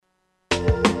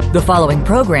The following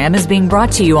program is being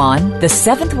brought to you on the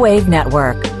Seventh Wave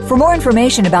Network. For more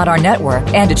information about our network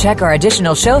and to check our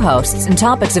additional show hosts and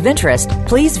topics of interest,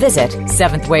 please visit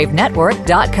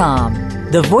seventhwavenetwork.com.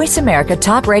 The Voice America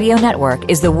Talk Radio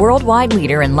Network is the worldwide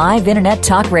leader in live Internet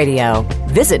talk radio.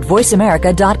 Visit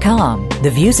voiceamerica.com. The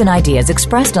views and ideas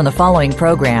expressed on the following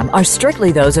program are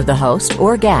strictly those of the host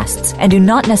or guests and do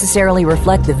not necessarily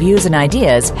reflect the views and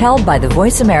ideas held by the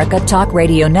Voice America Talk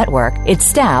Radio Network, its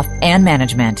staff, and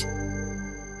management.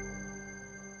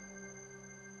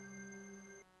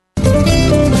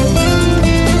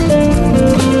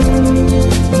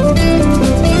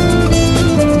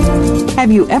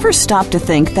 Have you ever stopped to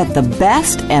think that the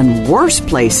best and worst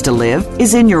place to live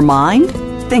is in your mind?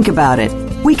 Think about it.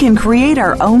 We can create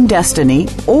our own destiny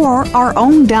or our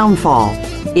own downfall.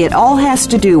 It all has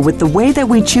to do with the way that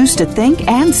we choose to think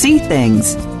and see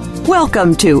things.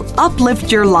 Welcome to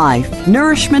Uplift Your Life,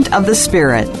 Nourishment of the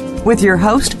Spirit, with your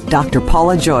host, Dr.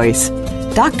 Paula Joyce.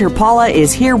 Dr. Paula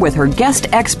is here with her guest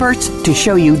experts to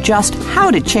show you just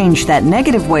how to change that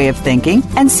negative way of thinking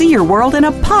and see your world in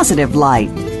a positive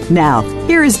light. Now,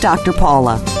 here is Dr.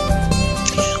 Paula.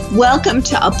 Welcome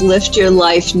to Uplift Your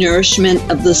Life, Nourishment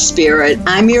of the Spirit.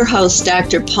 I'm your host,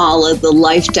 Dr. Paula, the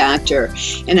Life Doctor,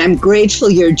 and I'm grateful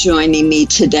you're joining me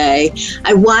today.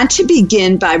 I want to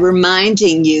begin by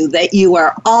reminding you that you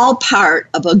are all part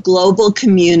of a global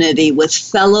community with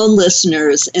fellow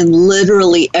listeners in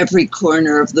literally every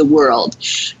corner of the world.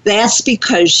 That's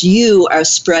because you are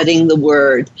spreading the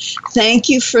word. Thank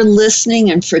you for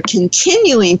listening and for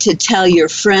continuing to tell your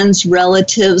friends,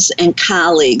 relatives, and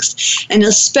colleagues, and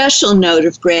especially special note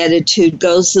of gratitude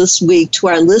goes this week to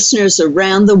our listeners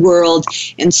around the world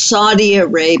in Saudi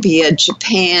Arabia,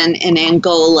 Japan, and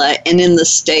Angola, and in the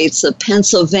states of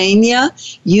Pennsylvania,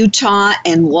 Utah,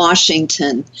 and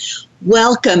Washington.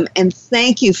 Welcome and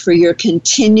thank you for your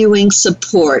continuing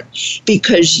support.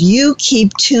 Because you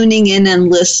keep tuning in and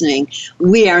listening,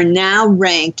 we are now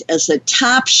ranked as a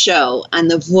top show on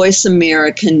the Voice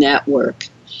America Network.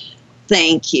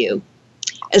 Thank you.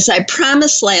 As I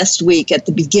promised last week at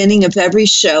the beginning of every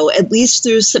show, at least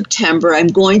through September, I'm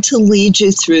going to lead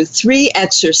you through 3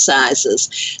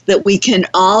 exercises that we can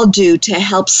all do to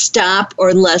help stop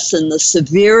or lessen the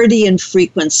severity and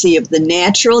frequency of the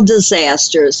natural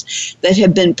disasters that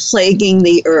have been plaguing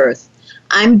the earth.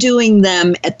 I'm doing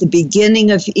them at the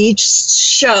beginning of each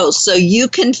show so you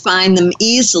can find them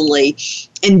easily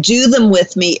and do them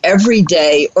with me every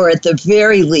day, or at the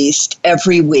very least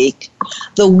every week.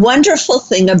 The wonderful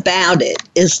thing about it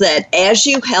is that as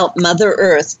you help Mother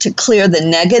Earth to clear the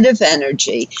negative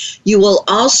energy, you will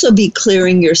also be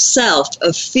clearing yourself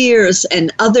of fears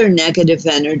and other negative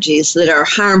energies that are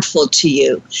harmful to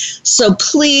you. So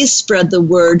please spread the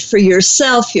word for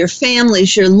yourself, your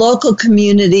families, your local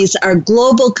communities, our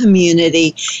global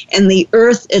community, and the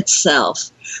earth itself.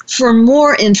 For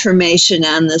more information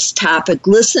on this topic,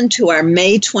 listen to our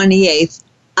May 28th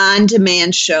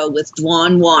on-demand show with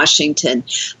Dwan Washington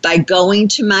by going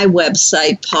to my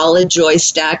website,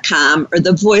 paulajoyce.com, or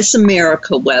the Voice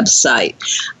America website.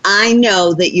 I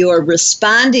know that you are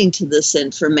responding to this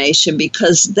information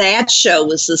because that show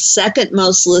was the second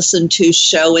most listened to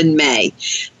show in May.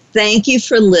 Thank you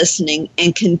for listening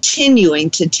and continuing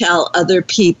to tell other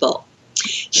people.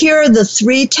 Here are the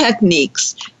 3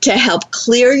 techniques to help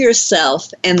clear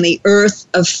yourself and the earth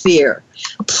of fear.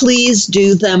 Please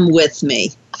do them with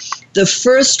me. The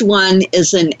first one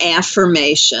is an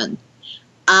affirmation.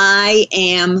 I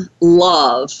am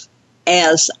love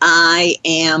as I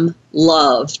am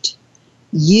loved.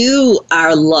 You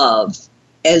are love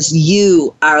as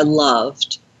you are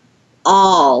loved.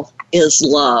 All is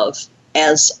love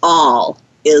as all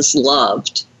is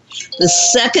loved. The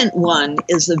second one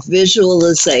is a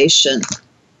visualization.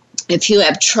 If you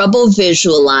have trouble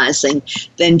visualizing,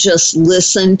 then just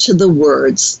listen to the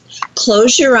words.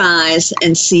 Close your eyes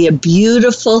and see a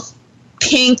beautiful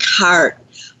pink heart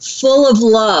full of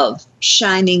love,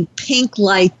 shining pink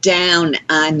light down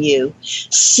on you.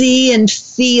 See and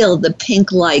feel the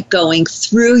pink light going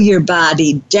through your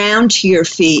body, down to your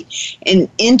feet, and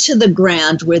into the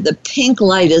ground where the pink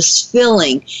light is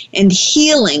filling and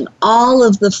healing all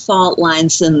of the fault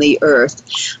lines in the earth,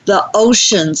 the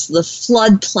oceans, the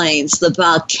floodplains, the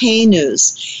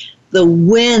volcanoes, the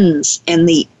winds, and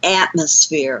the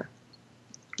atmosphere.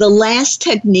 The last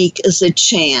technique is a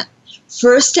chant.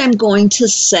 First, I'm going to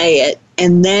say it,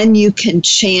 and then you can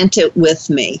chant it with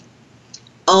me.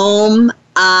 Om,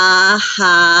 ah,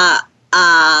 ha,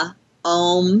 ah,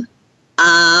 om,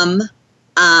 am,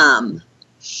 am.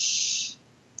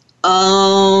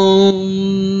 Om,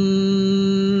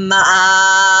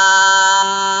 ah,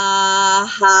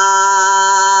 ha,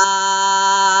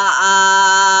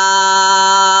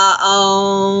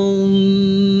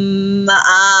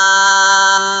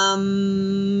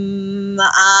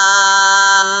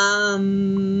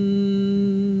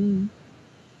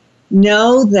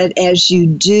 know that as you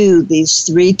do these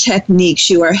 3 techniques,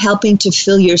 you are helping to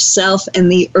fill yourself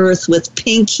and the earth with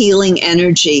pink healing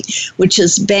energy, which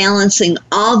is balancing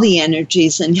all the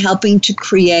energies and helping to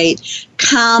create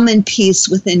calm and peace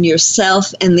within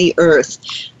yourself and the earth.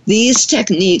 These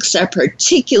techniques are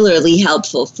particularly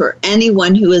helpful for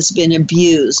anyone who has been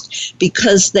abused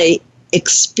because they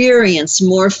experience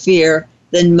more fear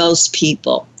than most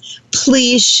people.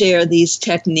 Please share these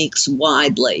techniques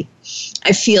widely.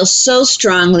 I feel so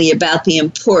strongly about the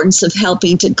importance of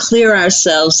helping to clear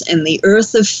ourselves and the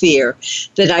earth of fear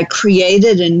that I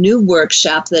created a new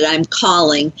workshop that I'm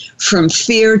calling From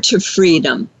Fear to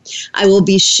Freedom. I will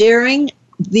be sharing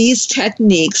these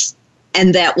techniques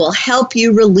and that will help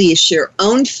you release your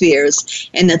own fears,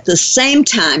 and at the same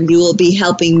time, you will be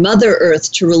helping Mother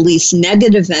Earth to release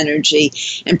negative energy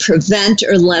and prevent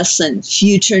or lessen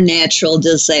future natural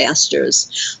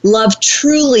disasters. Love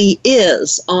truly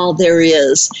is all there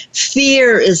is.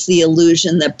 Fear is the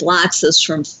illusion that blocks us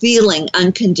from feeling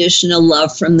unconditional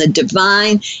love from the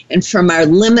divine and from our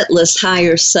limitless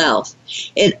higher self.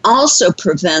 It also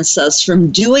prevents us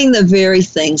from doing the very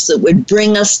things that would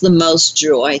bring us the most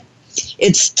joy.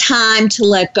 It's time to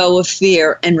let go of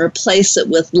fear and replace it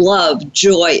with love,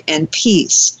 joy, and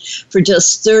peace. For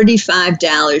just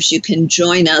 $35, you can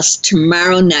join us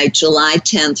tomorrow night, July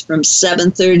 10th, from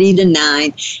 7:30 to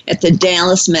 9 at the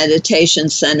Dallas Meditation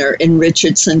Center in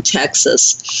Richardson,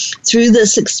 Texas. Through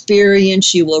this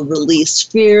experience, you will release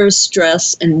fear,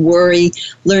 stress, and worry,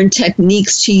 learn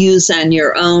techniques to use on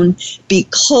your own, be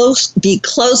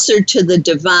closer to the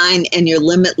divine and your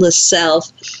limitless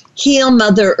self, heal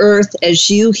Mother Earth as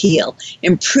you heal.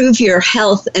 Improve your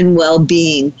health and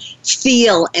well-being.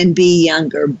 Feel and be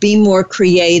younger. Be more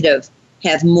creative.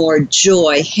 Have more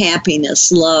joy,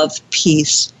 happiness, love,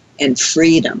 peace, and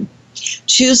freedom.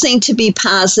 Choosing to be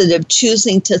positive,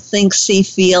 choosing to think, see,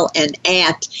 feel, and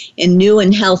act in new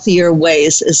and healthier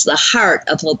ways is the heart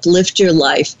of Uplift Your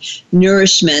Life,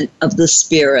 nourishment of the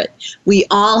spirit. We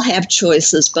all have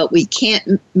choices, but we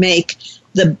can't make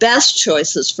the best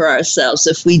choices for ourselves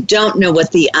if we don't know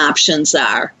what the options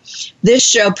are. This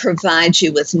show provides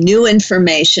you with new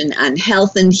information on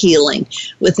health and healing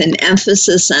with an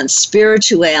emphasis on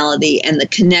spirituality and the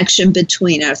connection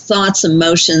between our thoughts,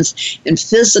 emotions, and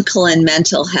physical and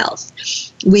mental health.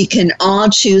 We can all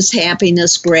choose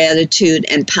happiness, gratitude,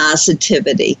 and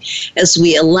positivity as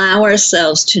we allow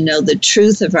ourselves to know the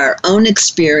truth of our own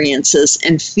experiences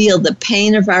and feel the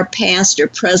pain of our past or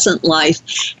present life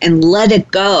and let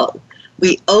it go.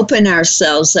 We open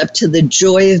ourselves up to the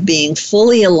joy of being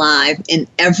fully alive in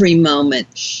every moment.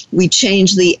 We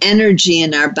change the energy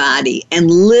in our body and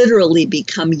literally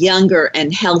become younger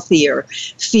and healthier,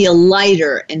 feel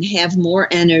lighter and have more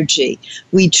energy.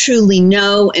 We truly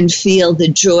know and feel the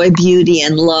joy, beauty,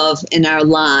 and love in our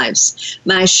lives.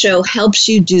 My show helps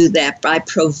you do that by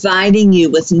providing you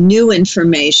with new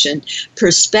information,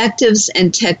 perspectives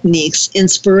and techniques,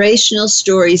 inspirational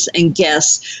stories and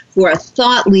guests who are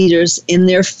thought leaders in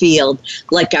their field,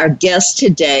 like our guest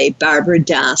today, Barbara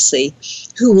Dossi,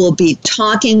 who will be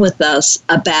talking with us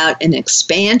about an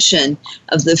expansion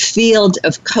of the field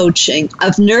of coaching,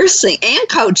 of nursing and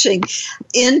coaching,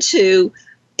 into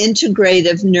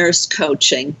integrative nurse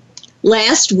coaching.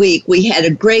 Last week, we had a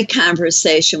great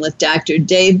conversation with Dr.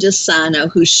 Dave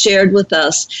DeSano, who shared with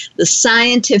us the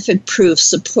scientific proof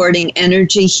supporting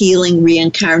energy healing,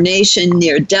 reincarnation,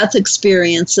 near-death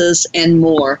experiences, and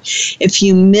more. If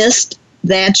you missed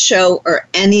that show or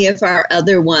any of our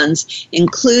other ones,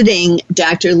 including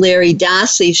Dr. Larry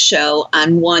Dossey's show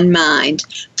on One Mind,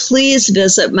 please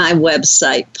visit my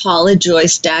website,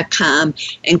 paulajoyce.com,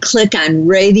 and click on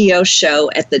Radio Show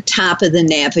at the top of the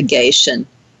navigation.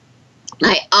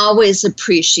 I always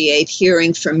appreciate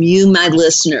hearing from you, my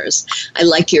listeners. I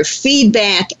like your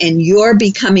feedback and your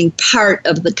becoming part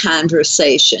of the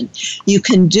conversation. You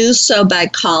can do so by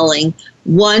calling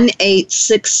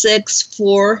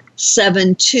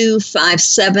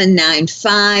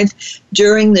 1-866-472-5795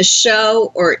 during the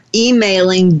show or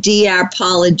emailing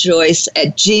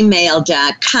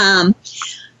drpaulajoyce@gmail.com.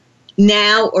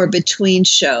 now or between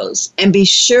shows. And be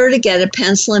sure to get a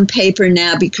pencil and paper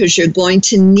now because you're going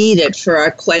to need it for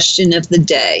our question of the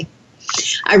day.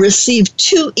 I received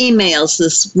 2 emails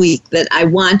this week that I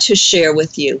want to share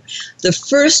with you. The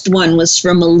first one was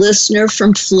from a listener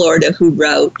from Florida who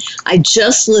wrote, I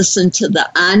just listened to the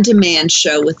on-demand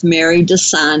show with Mary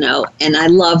DeSano, and I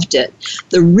loved it.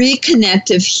 The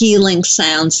reconnective healing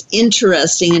sounds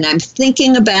interesting, and I'm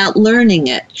thinking about learning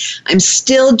it. I'm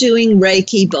still doing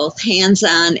Reiki, both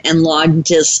hands-on and long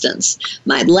distance.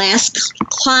 My last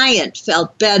client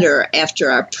felt better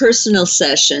after our personal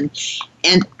session,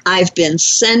 and I've been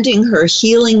sending her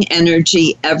healing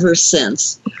energy ever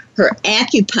since. Her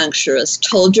acupuncturist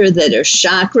told her that her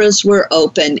chakras were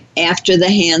open after the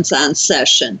hands-on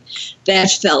session. That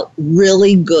felt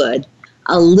really good.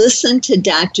 I'll listen to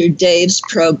Dr. Dave's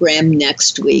program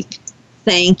next week.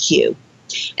 Thank you.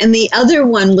 And the other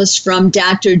one was from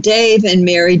Dr. Dave and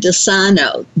Mary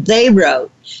DeSano. They wrote,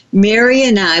 Mary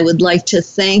and I would like to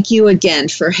thank you again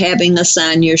for having us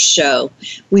on your show.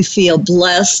 We feel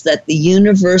blessed that the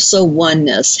universal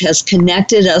oneness has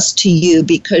connected us to you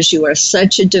because you are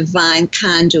such a divine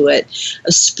conduit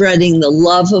of spreading the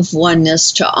love of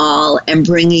oneness to all and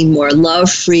bringing more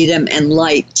love, freedom, and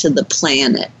light to the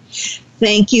planet.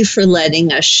 Thank you for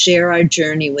letting us share our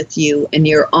journey with you and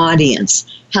your audience,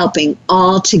 helping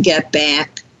all to get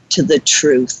back to the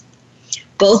truth.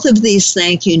 Both of these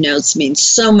thank you notes mean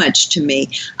so much to me.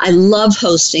 I love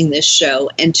hosting this show,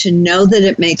 and to know that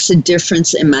it makes a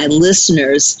difference in my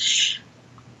listeners,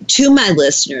 to my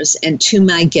listeners and to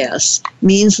my guests,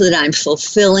 means that I'm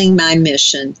fulfilling my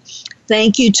mission.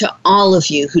 Thank you to all of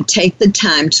you who take the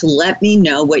time to let me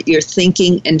know what you're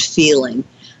thinking and feeling.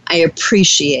 I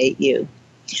appreciate you.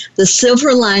 The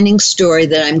silver lining story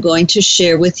that I'm going to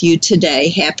share with you today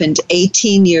happened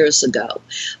 18 years ago.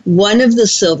 One of the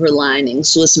silver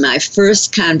linings was my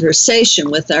first conversation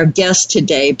with our guest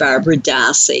today, Barbara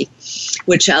Dossi,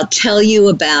 which I'll tell you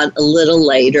about a little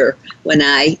later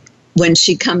when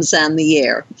she comes on the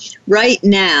air. Right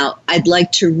now, I'd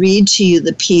like to read to you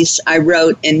the piece I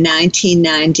wrote in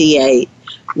 1998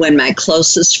 when my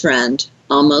closest friend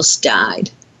almost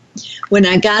died. When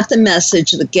I got the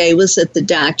message that Gay was at the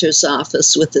doctor's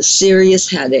office with a serious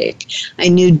headache, I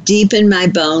knew deep in my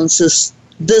bones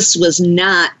this was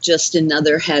not just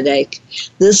another headache.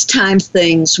 This time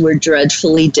things were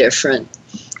dreadfully different.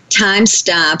 Time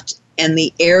stopped and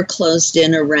the air closed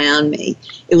in around me.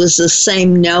 It was the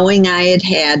same knowing I had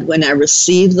had when I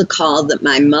received the call that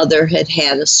my mother had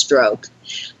had a stroke.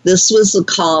 This was the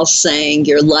call saying,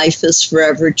 your life is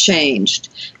forever changed.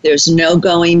 There's no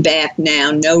going back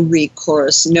now, no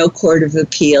recourse, no court of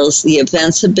appeals. The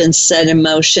events have been set in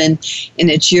motion, and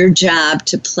it's your job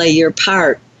to play your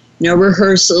part. No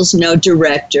rehearsals, no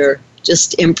director,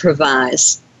 just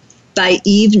improvise. By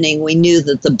evening, we knew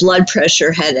that the blood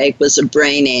pressure headache was a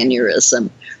brain aneurysm.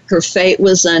 Her fate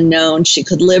was unknown. She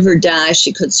could live or die.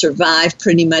 She could survive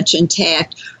pretty much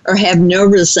intact or have no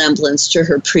resemblance to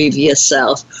her previous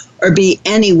self or be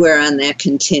anywhere on that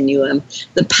continuum.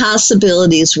 The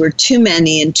possibilities were too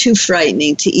many and too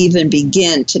frightening to even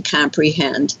begin to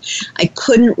comprehend. I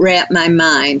couldn't wrap my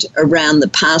mind around the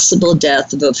possible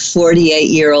death of a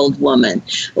 48-year-old woman,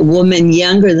 a woman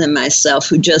younger than myself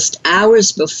who just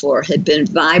hours before had been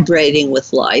vibrating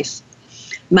with life.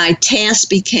 My task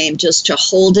became just to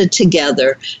hold it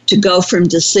together, to go from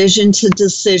decision to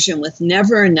decision with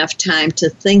never enough time to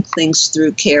think things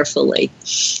through carefully.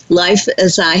 Life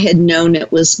as I had known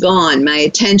it was gone. My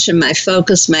attention, my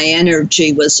focus, my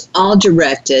energy was all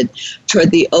directed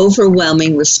toward the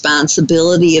overwhelming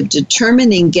responsibility of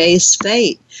determining Gay's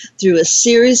fate through a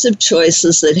series of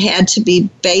choices that had to be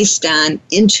based on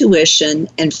intuition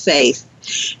and faith.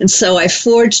 And so I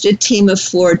forged a team of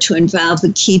 4 to involve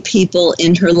the key people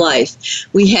in her life.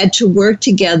 We had to work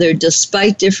together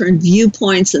despite different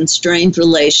viewpoints and strained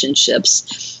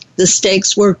relationships. The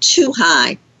stakes were too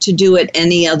high to do it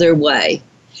any other way.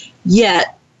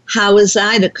 Yet, how was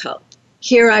I to cope?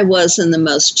 Here I was in the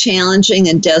most challenging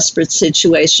and desperate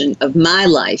situation of my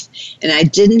life, and I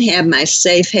didn't have my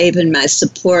safe haven, my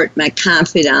support, my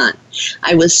confidant.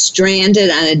 I was stranded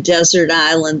on a desert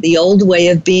island. The old way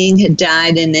of being had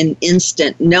died in an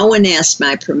instant. No one asked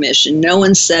my permission. No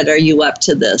one said, "Are you up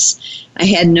to this?" I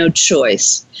had no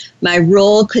choice. My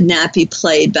role could not be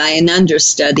played by an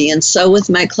understudy, and so with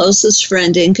my closest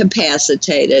friend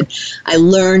incapacitated, I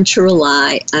learned to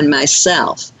rely on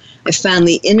myself. I found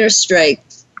the inner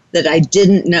strength that I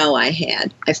didn't know I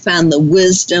had. I found the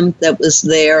wisdom that was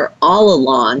there all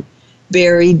along,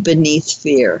 buried beneath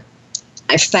fear.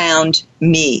 I found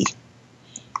me.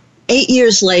 8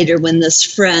 years later, when this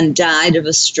friend died of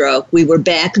a stroke, we were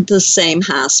back at the same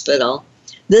hospital.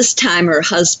 This time her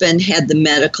husband had the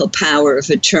medical power of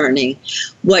attorney.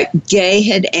 What Gay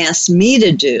had asked me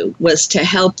to do was to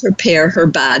help prepare her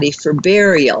body for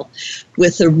burial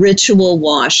with a ritual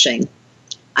washing.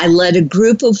 I led a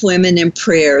group of women in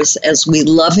prayers as we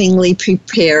lovingly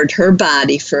prepared her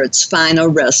body for its final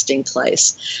resting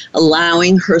place,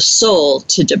 allowing her soul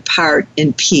to depart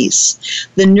in peace.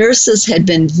 The nurses had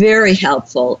been very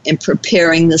helpful in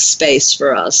preparing the space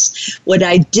for us. What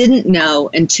I didn't know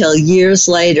until years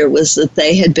later was that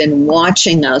they had been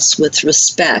watching us with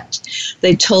respect.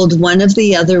 They told one of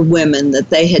the other women that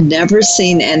they had never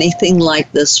seen anything like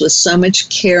this with so much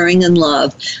caring and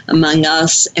love among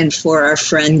us and for our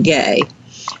friend Gay.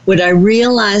 What I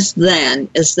realized then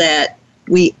is that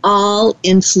we all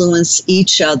influence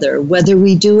each other, whether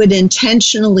we do it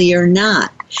intentionally or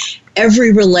not.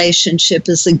 Every relationship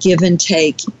is a give and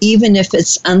take, even if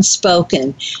it's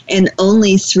unspoken, and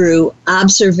only through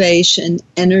observation,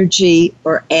 energy,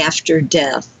 or after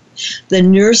death. The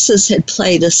nurses had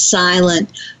played a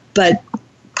silent but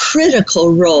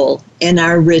critical role in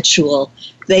our ritual.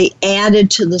 They added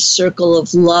to the circle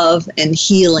of love and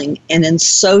healing, and in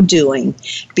so doing,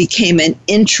 became an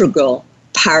integral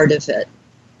part of it.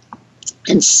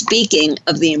 And speaking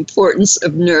of the importance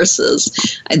of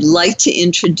nurses, I'd like to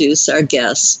introduce our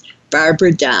guest,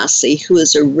 Barbara Dossi, who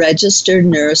is a registered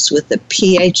nurse with a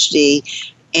PhD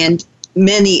and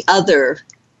many other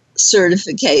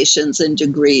certifications and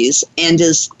degrees, and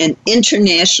is an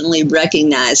internationally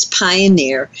recognized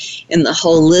pioneer in the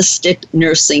holistic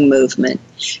nursing movement.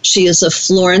 She is a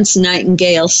Florence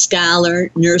Nightingale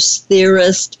Scholar, nurse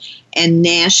theorist, and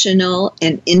national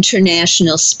and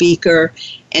international speaker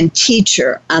and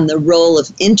teacher on the role of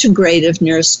integrative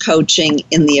nurse coaching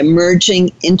in the emerging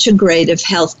integrative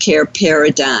healthcare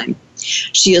paradigm.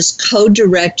 She is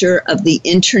co-director of the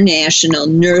International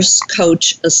Nurse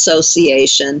Coach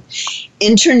Association,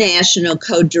 international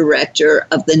co-director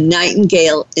of the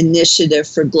Nightingale Initiative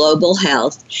for Global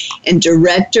Health, and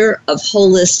director of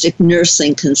Holistic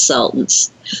Nursing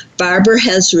Consultants. Barbara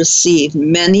has received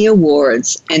many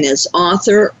awards and is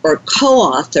author or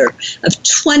co-author of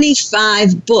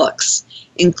 25 books,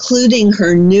 including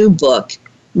her new book,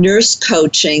 Nurse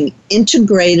Coaching: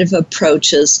 Integrative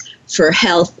Approaches for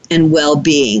Health and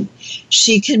Well-Being.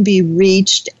 She can be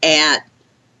reached at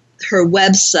her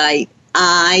website,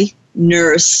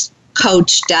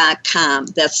 inursecoach.com.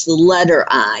 That's the letter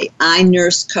I,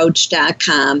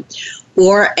 inursecoach.com,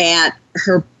 or at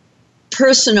her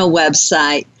personal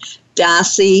website,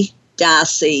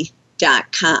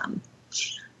 dossydossi.com.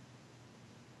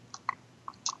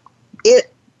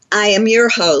 I am your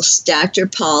host, Dr.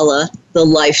 Paula, the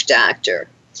Life Doctor.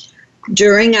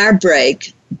 During our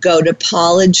break, go to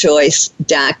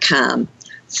paulajoyce.com.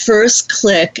 First,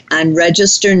 click on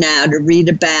Register Now to read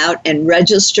about and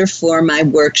register for my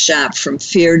workshop, From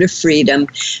Fear to Freedom.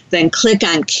 Then click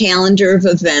on Calendar of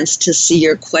Events to see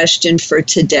your question for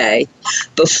today.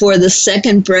 Before the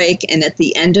second break and at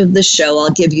the end of the show,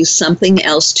 I'll give you something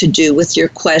else to do with your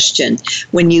question.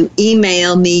 When you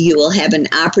email me, you will have an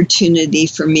opportunity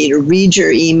for me to read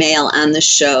your email on the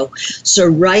show. So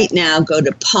right now, go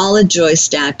to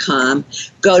paulajoyce.com.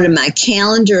 Go to my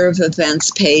Calendar of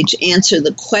Events page, answer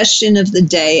the question of the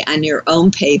day on your own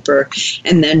paper,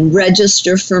 and then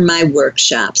register for my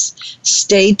workshops.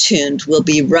 Stay tuned. We'll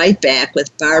be right back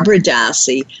with Barbara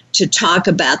Dossi to talk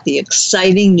about the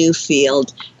exciting new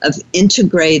field of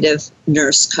integrative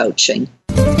nurse coaching.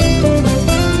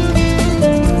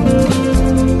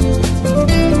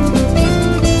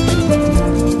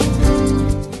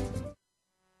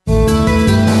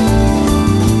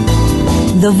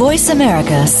 The Voice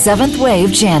America 7th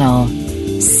Wave Channel.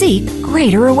 Seek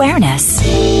greater awareness.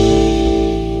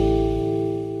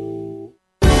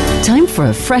 Time for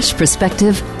a fresh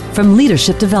perspective. From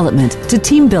leadership development to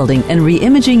team building and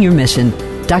re-imaging your mission,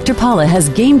 Dr. Paula has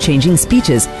game-changing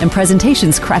speeches and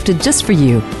presentations crafted just for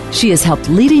you. She has helped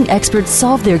leading experts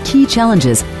solve their key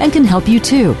challenges and can help you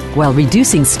too, while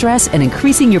reducing stress and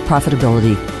increasing your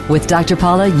profitability. With Dr.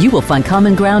 Paula, you will find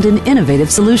common ground and innovative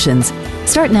solutions.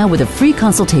 Start now with a free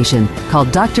consultation. Call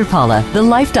Dr. Paula, the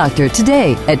Life Doctor,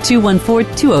 today at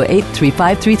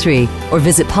 214-208-3533 or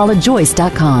visit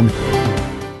paulajoyce.com.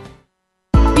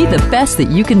 Be the best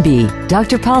that you can be.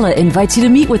 Dr. Paula invites you to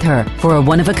meet with her for a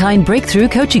one-of-a-kind breakthrough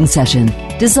coaching session.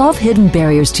 Dissolve hidden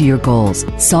barriers to your goals,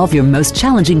 solve your most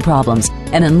challenging problems,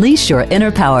 and unleash your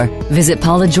inner power. Visit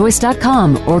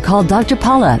paulajoyce.com or call Dr.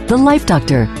 Paula, the Life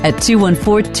Doctor, at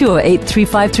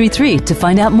 214-208-3533 to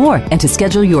find out more and to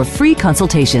schedule your free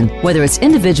consultation. Whether it's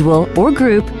individual or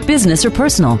group, business or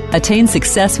personal, attain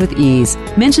success with ease.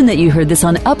 Mention that you heard this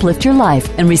on Uplift Your Life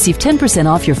and receive 10%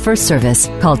 off your first service.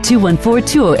 Call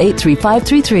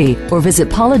 214-208-3533 or visit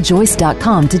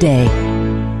paulajoyce.com today.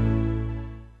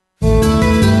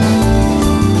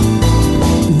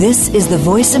 This is the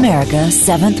Voice America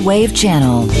 7th Wave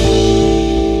Channel.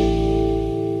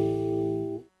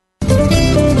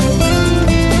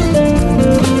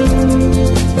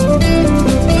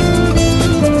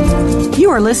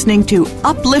 are listening to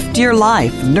Uplift Your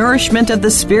Life, Nourishment of the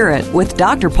Spirit with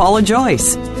Dr. Paula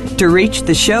Joyce. To reach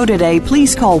the show today,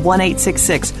 please call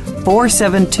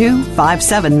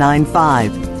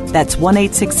 1-866-472-5795. That's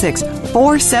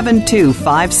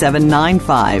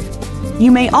 1-866-472-5795.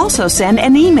 You may also send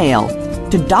an email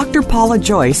to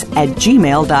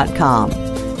drpaulajoyce@gmail.com.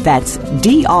 That's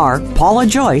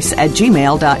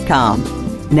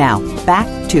drpaulajoyce@gmail.com. Now,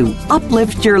 back to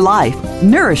Uplift Your Life,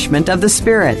 Nourishment of the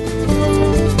Spirit.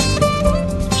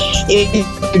 If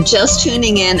you're just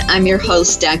tuning in, I'm your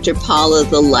host, Dr. Paula,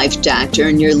 the Life Doctor,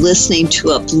 and you're listening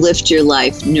to Uplift Your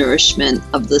Life, Nourishment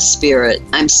of the Spirit.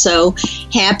 I'm so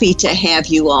happy to have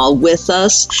you all with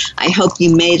us. I hope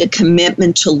you made a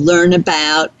commitment to learn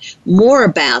more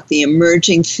about the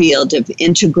emerging field of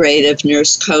integrative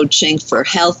nurse coaching for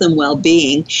health and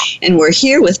well-being. And we're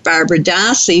here with Barbara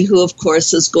Dossi, who, of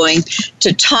course, is going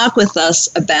to talk with us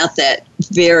about that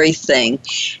very thing.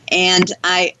 And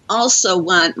I also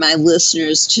want my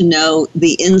listeners to know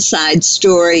the inside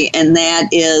story, and that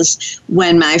is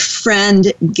when my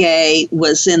friend Gay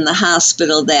was in the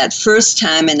hospital that first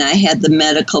time and I had the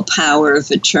medical power of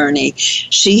attorney.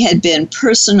 She had been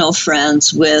personal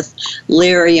friends with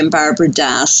Larry and Barbara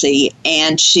Dossi,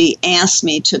 and she asked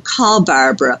me to call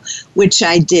Barbara, which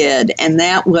I did, and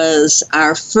that was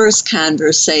our first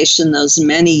conversation those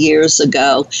many years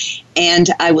ago. And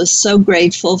I was so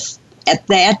grateful at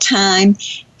that time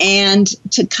and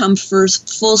to come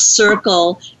full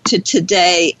circle to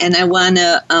today. And I want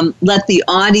to let the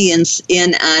audience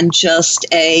in on just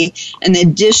an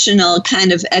additional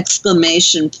kind of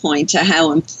exclamation point to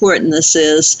how important this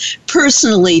is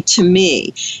personally to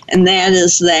me. And that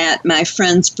is that my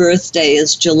friend's birthday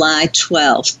is July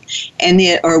 12th,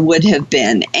 or would have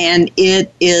been. And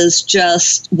it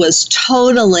was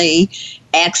totally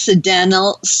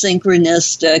accidental,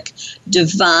 synchronistic,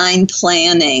 divine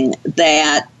planning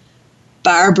that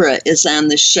Barbara is on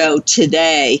the show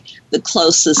today, the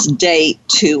closest date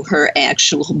to her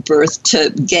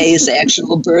to Gay's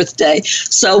actual birthday.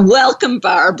 So welcome,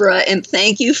 Barbara, and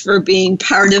thank you for being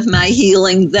part of my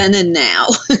healing then and now.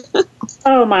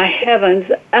 Oh, my heavens.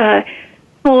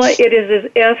 Well, it is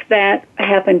as if that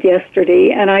happened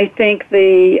yesterday, and I think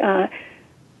the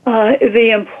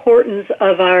importance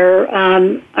of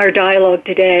our dialogue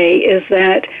today is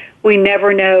that we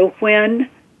never know when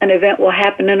an event will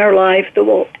happen in our life that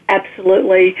will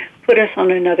absolutely put us on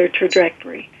another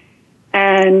trajectory.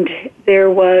 And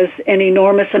there was an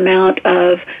enormous amount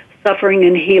of suffering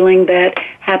and healing that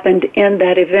happened in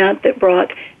that event that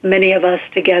brought many of us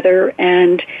together,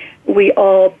 and we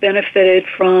all benefited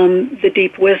from the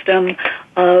deep wisdom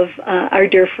of our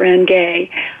dear friend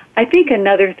Gay. I think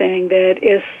another thing that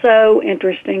is so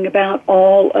interesting about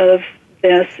all of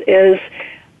this is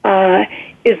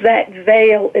that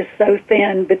veil is so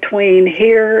thin between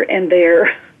here and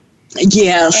there.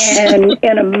 Yes. And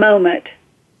in a moment,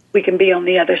 we can be on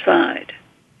the other side.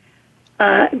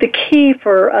 The key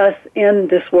for us in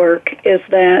this work is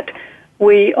that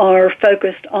we are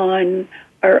focused on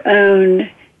our own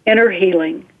inner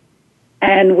healing,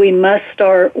 and we must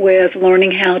start with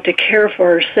learning how to care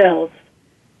for ourselves,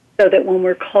 so that when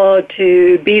we're called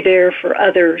to be there for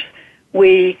others,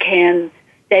 we can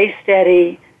stay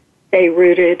steady, stay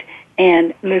rooted,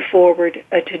 and move forward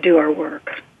to do our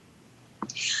work.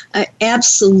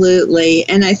 Absolutely.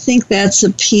 And I think that's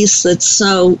a piece that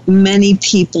so many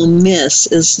people miss,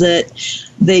 is that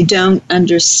they don't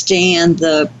understand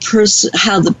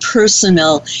how the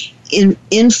personal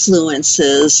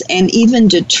influences and even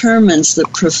determines the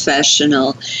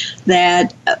professional.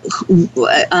 That,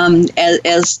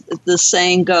 as the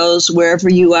saying goes, wherever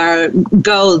you are,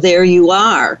 go, there you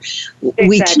are. Exactly.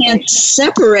 We can't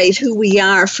separate who we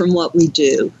are from what we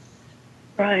do.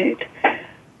 Right.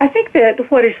 I think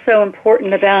that what is so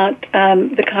important about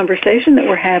the conversation that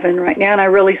we're having right now, and I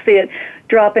really see it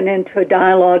dropping into a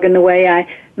dialogue, and the way I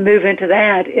move into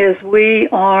that is we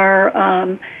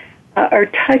are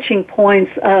touching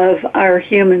points of our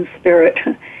human spirit.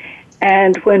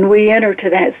 And when we enter to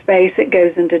that space, it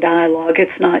goes into dialogue.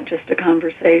 It's not just a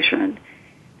conversation.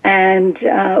 And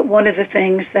one of the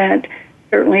things that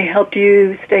certainly helped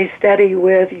you stay steady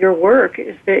with your work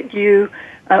is that you,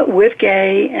 with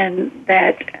Gay and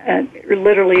that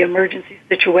literally emergency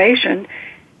situation,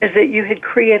 is that you had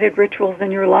created rituals in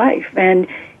your life, and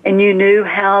you knew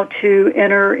how to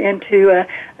enter into a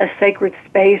sacred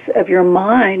space of your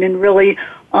mind and really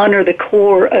honor the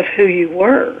core of who you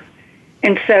were.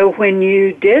 And so when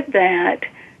you did that,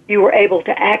 you were able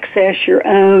to access your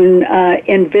own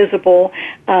invisible,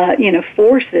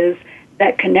 forces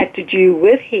that connected you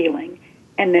with healing,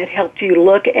 and that helped you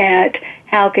look at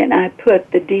how can I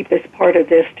put the deepest part of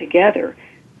this together.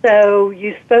 So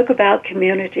you spoke about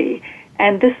community,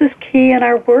 and this is key in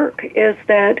our work, is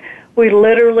that we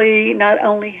literally not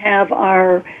only have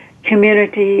our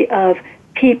community of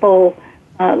people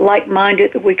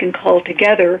like-minded that we can call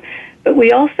together, but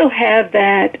we also have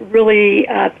that really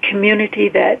community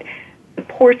that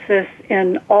supports us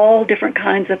in all different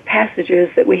kinds of passages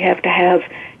that we have to have,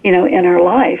 in our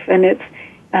life. And it's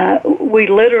we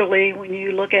literally, when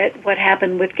you look at what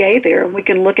happened with Gay there, and we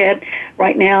can look at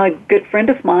right now a good friend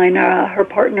of mine, her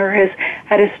partner has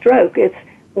had a stroke. It's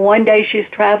one day she's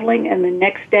traveling, and the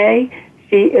next day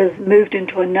she is moved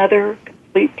into another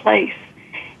complete place.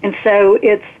 And so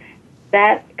it's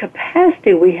that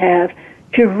capacity we have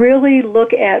to really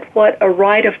look at what a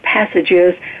rite of passage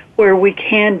is, where we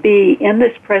can be in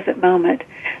this present moment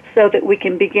so that we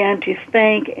can begin to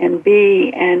think and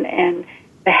be and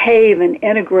behave and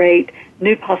integrate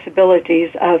new possibilities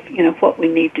of, what we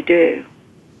need to do.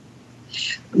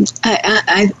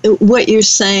 What you're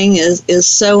saying is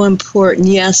so important,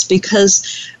 yes,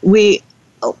 because we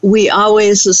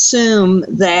always assume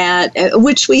that,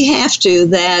 which we have to,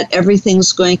 that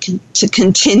everything's going to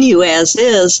continue as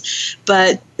is,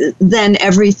 but then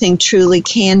everything truly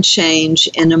can change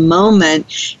in a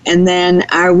moment. And then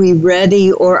are we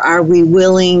ready, or are we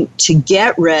willing to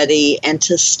get ready and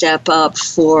to step up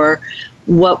for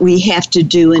what we have to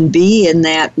do and be in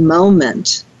that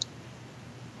moment?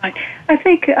 I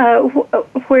think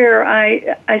where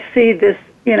I see this,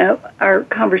 our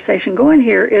conversation going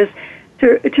here is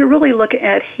to really look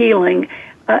at healing.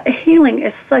 Healing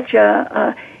is such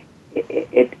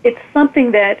it's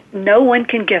something that no one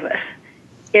can give us.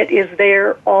 It is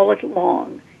there all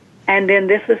along. And then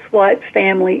this is what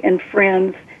family and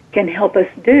friends can help us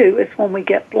do, is when we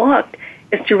get blocked,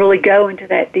 is to really go into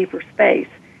that deeper space.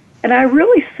 And I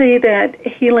really see that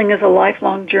healing is a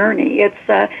lifelong journey. It's,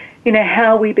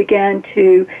 how we begin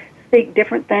to seek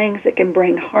different things that can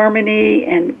bring harmony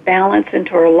and balance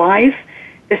into our life.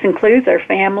 This includes our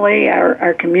family,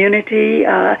 our community,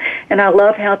 and I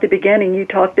love how at the beginning you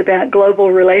talked about global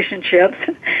relationships,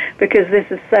 because this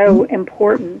is so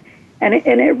important. And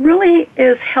it really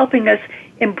is helping us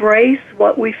embrace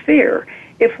what we fear.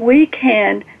 If we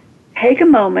can take a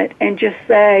moment and just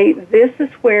say, this is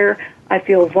where I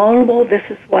feel vulnerable, this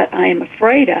is what I am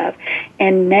afraid of,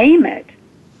 and name it,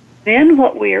 then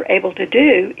what we are able to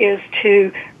do is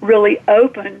to really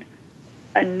open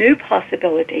a new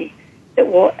possibility that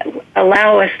will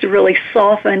allow us to really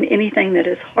soften anything that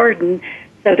is hardened,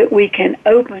 so that we can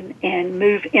open and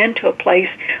move into a place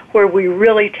where we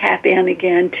really tap in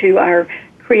again to our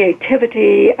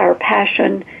creativity, our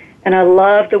passion. And I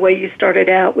love the way you started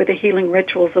out with the healing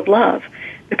rituals of love,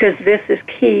 because this is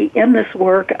key in this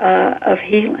work of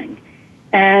healing.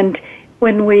 And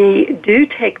when we do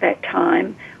take that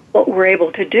time, what we're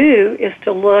able to do is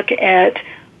to look at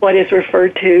what is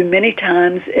referred to many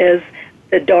times as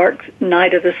the dark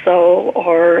night of the soul,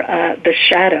 or the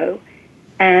shadow.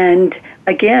 And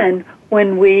again,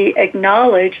 when we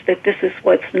acknowledge that this is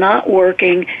what's not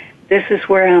working, this is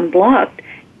where I'm blocked,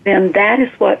 then that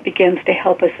is what begins to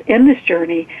help us in this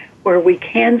journey, where we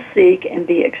can seek and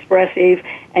be expressive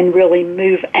and really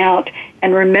move out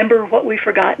and remember what we've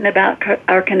forgotten about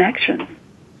our connection.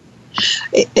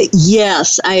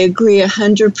 Yes, I agree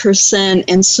 100%.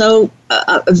 And so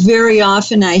very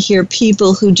often I hear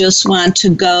people who just want to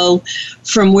go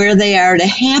from where they are to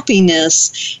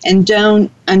happiness and don't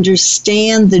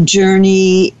understand the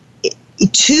journey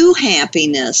to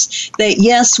happiness. That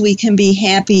yes, we can be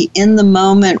happy in the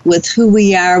moment with who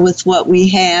we are, with what we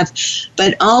have,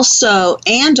 but also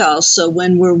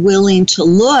when we're willing to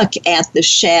look at the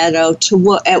shadow,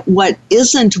 at what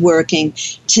isn't working,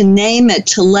 to name it,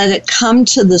 to let it come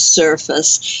to the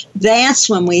surface, that's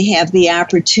when we have the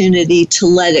opportunity to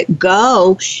let it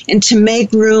go and to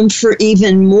make room for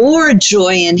even more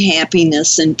joy and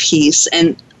happiness and peace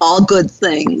and all good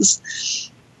things.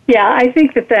 Yeah, I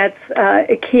think that's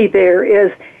a key there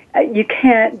is you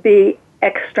can't be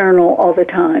external all the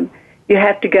time. You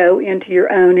have to go into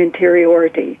your own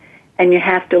interiority, and you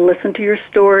have to listen to your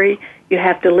story. You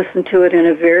have to listen to it in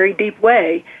a very deep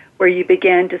way, where you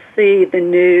begin to see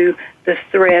the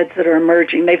threads that are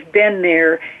emerging. They've been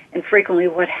there, and frequently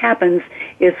what happens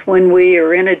is when we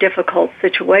are in a difficult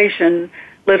situation,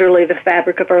 literally the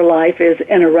fabric of our life is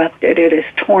interrupted. It is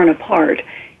torn apart.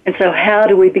 And so how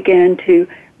do we begin to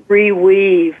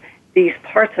reweave these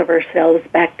parts of ourselves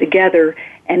back together?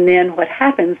 And then what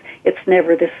happens, it's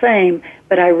never the same,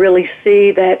 but I really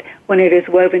see that when it is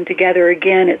woven together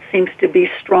again, it seems to be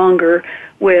stronger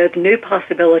with new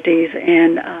possibilities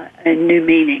and new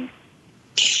meaning.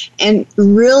 And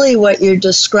really what you're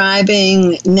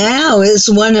describing now is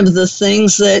one of the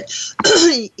things that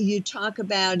you talk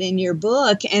about in your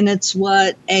book, and it's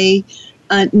what a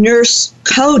nurse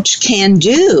coach can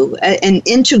do, an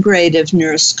integrative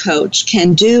nurse coach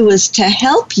can do, is to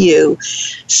help you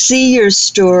see your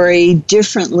story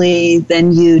differently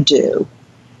than you do.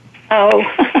 Oh,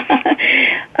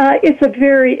 it's a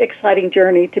very exciting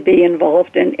journey to be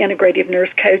involved in integrative nurse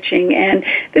coaching, and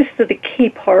this is the key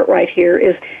part right here,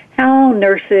 is how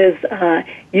nurses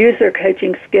use their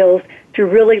coaching skills to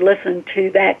really listen to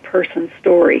that person's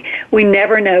story. We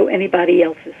never know anybody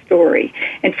else's story.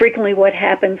 And frequently what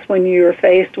happens when you're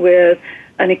faced with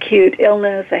an acute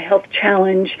illness, a health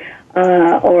challenge,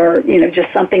 or,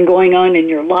 just something going on in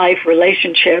your life,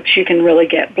 relationships, you can really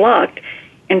get blocked.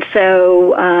 And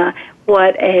so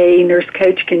what a nurse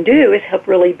coach can do is help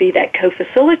really be that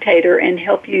co-facilitator and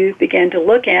help you begin to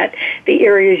look at the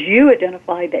areas you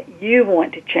identify that you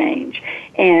want to change,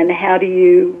 and how do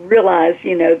you realize,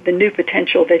 the new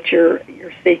potential that you're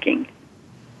seeking.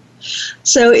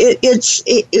 So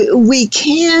we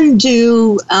can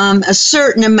do a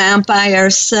certain amount by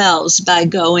ourselves by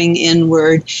going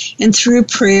inward, and through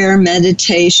prayer,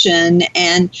 meditation,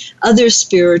 and other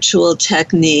spiritual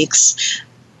techniques.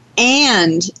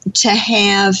 And to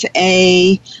have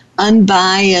a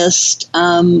unbiased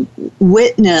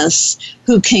witness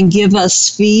who can give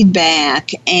us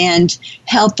feedback and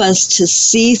help us to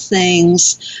see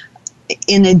things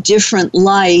in a different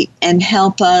light and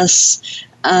help us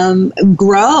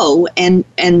grow and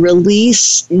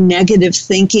release negative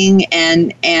thinking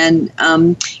and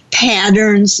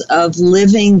patterns of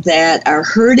living that are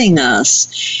hurting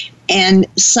us. And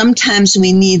sometimes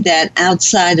we need that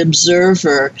outside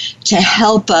observer to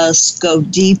help us go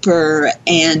deeper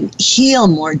and heal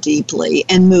more deeply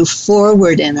and move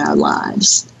forward in our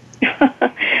lives.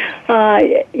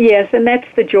 Yes, and that's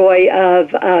the joy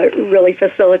of really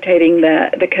facilitating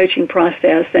the coaching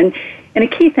process. And a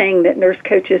key thing that nurse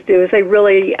coaches do is they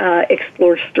really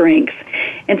explore strengths.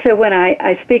 And so when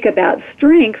I speak about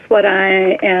strengths, what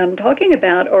I am talking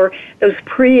about are those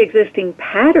pre-existing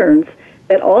patterns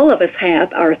that all of us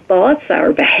have, our thoughts,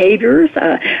 our behaviors,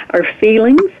 our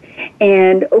feelings.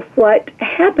 And what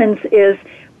happens is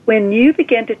when you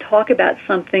begin to talk about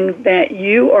something that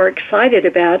you are excited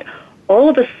about, all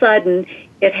of a sudden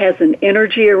it has an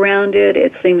energy around it,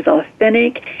 it seems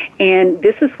authentic, and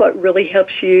this is what really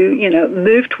helps you,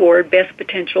 move toward best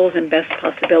potentials and best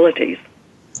possibilities.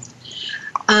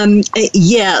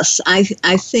 Yes, I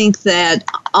think that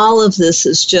all of this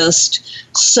is just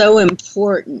so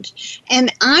important.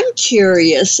 And I'm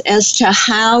curious as to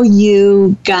how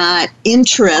you got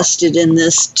interested in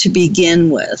this to begin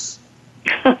with.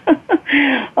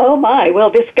 Oh, my. Well,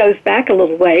 this goes back a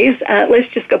little ways.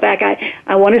 Let's just go back.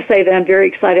 I want to say that I'm very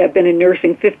excited. I've been in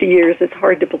nursing 50 years. It's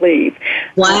hard to believe.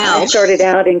 Wow. I started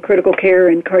out in critical care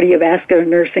and cardiovascular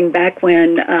nursing back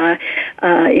when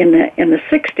in the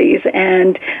 60s.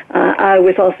 And I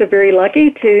was also very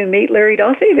lucky to meet Larry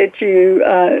Dossey that you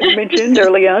mentioned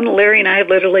early on. Larry and I have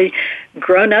literally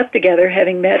grown up together,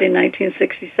 having met in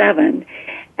 1967.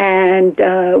 And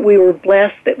we were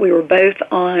blessed that we were both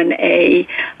on a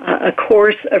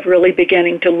course of really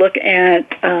beginning to look at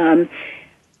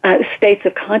states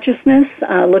of consciousness,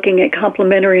 looking at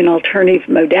complementary and alternative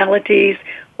modalities.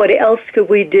 What else could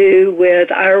we do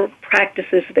with our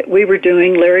practices that we were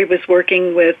doing? Larry was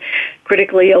working with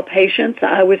critically ill patients.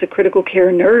 I was a critical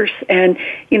care nurse. And,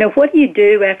 what do you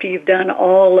do after you've done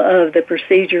all of the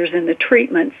procedures and the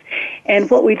treatments?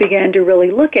 And what we began to really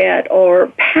look at are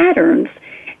patterns.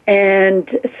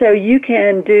 And so you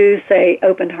can do, say,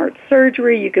 open heart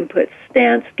surgery, you can put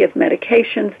stents, give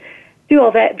medications, do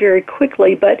all that very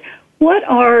quickly. But what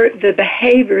are the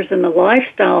behaviors and the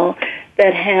lifestyle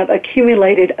that have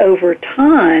accumulated over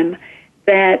time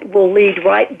that will lead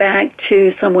right back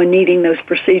to someone needing those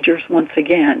procedures once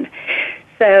again?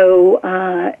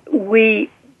 So we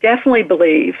definitely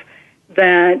believe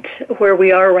that where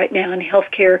we are right now in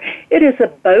healthcare, it is a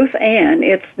both and.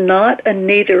 It's not a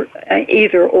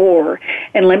either or.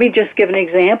 And let me just give an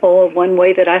example of one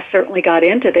way that I certainly got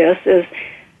into this is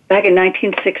back in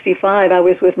 1965, I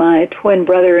was with my twin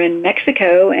brother in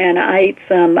Mexico, and I ate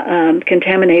some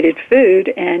contaminated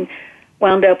food and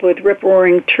wound up with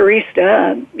rip-roaring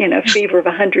turista, fever of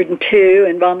 102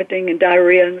 and vomiting and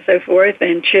diarrhea and so forth,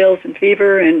 and chills and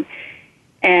fever, and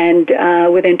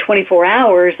within 24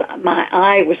 hours, my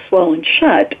eye was swollen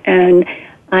shut, and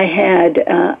I had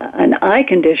an eye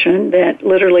condition that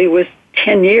literally was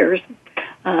 10 years.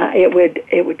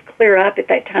 It would clear up. At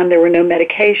that time, there were no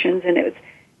medications, and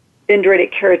it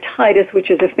dendritic keratitis, which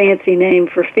is a fancy name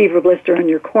for fever blister on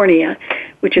your cornea,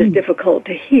 which is difficult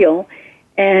to heal.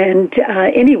 And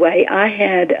anyway, I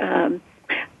had,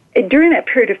 during that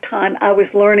period of time, I was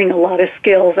learning a lot of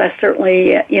skills. I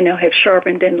certainly, have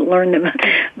sharpened and learned them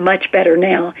much better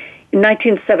now. In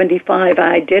 1975,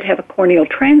 I did have a corneal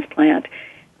transplant,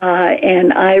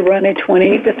 and I run a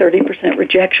 20 to 30%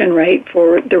 rejection rate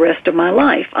for the rest of my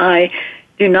life. I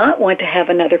do not want to have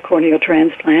another corneal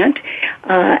transplant,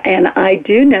 and I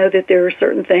do know that there are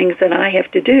certain things that I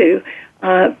have to do.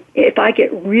 If I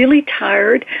get really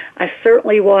tired, I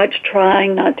certainly watch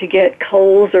trying not to get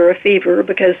colds or a fever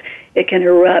because it can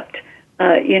erupt,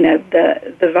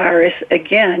 the virus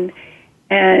again.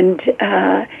 And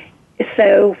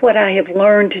so what I have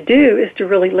learned to do is to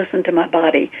really listen to my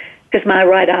body, because my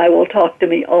right eye will talk to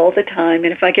me all the time.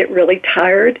 And if I get really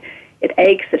tired, it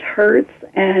aches, it hurts.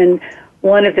 And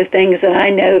one of the things that I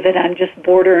know that I'm just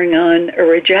bordering on a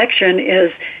rejection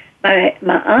is my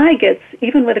eye gets,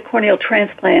 even with a corneal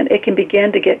transplant, it can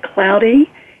begin to get cloudy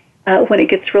when it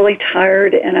gets really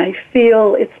tired, and I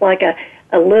feel it's like a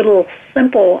little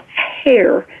simple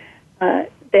hair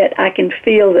that I can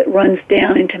feel that runs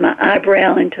down into my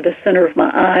eyebrow, into the center of my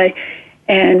eye,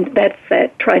 and that's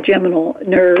that trigeminal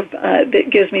nerve that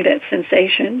gives me that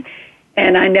sensation.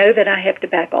 And I know that I have to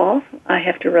back off, I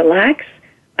have to relax,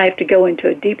 I have to go into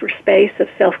a deeper space of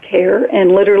self-care,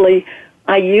 and literally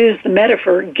I use the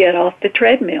metaphor, get off the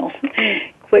treadmill.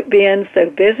 Quit being so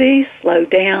busy, slow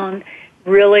down,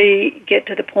 really get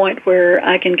to the point where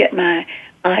I can get my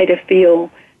eye to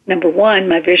feel, number one,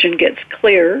 my vision gets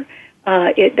clear,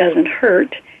 it doesn't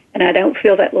hurt, and I don't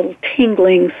feel that little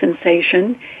tingling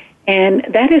sensation. And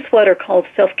that is what are called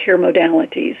self-care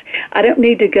modalities. I don't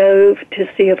need to go to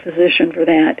see a physician for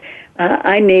that.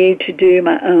 I need to do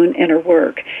my own inner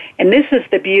work. And this is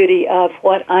the beauty of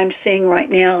what I'm seeing right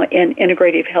now in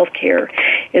integrative healthcare,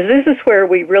 is this is where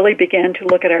we really begin to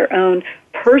look at our own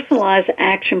personalized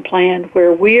action plan,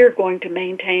 where we are going to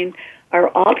maintain our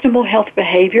optimal health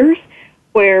behaviors,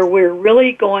 where we're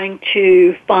really going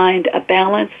to find a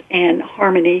balance and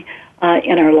harmony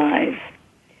in our lives.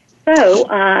 So,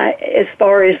 as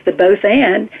far as the both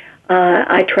and,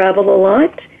 I travel a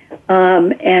lot,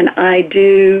 and I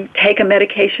do take a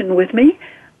medication with me.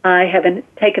 I haven't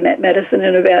taken that medicine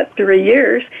in about 3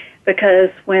 years, because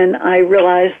when I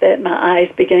realize that my eye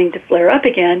is beginning to flare up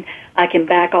again, I can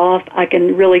back off. I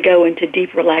can really go into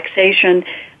deep relaxation,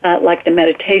 like the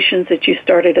meditations that you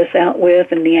started us out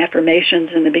with and the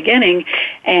affirmations in the beginning,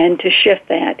 and to shift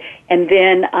that. And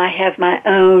then I have my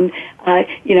own,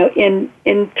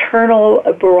 internal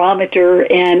barometer,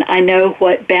 and I know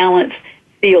what balance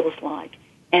feels like.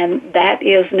 And that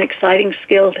is an exciting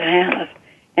skill to have.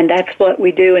 And that's what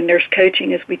we do in nurse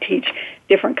coaching, is we teach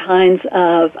different kinds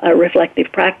of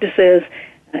reflective practices,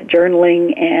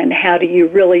 journaling, and how do you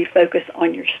really focus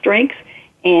on your strengths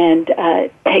and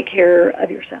take care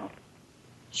of yourself.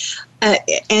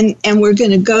 And we're going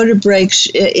to go to break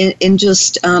in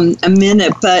just a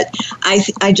minute, but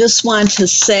I just want to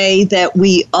say that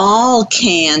we all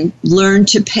can learn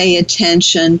to pay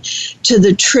attention to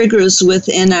the triggers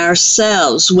within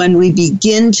ourselves when we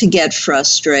begin to get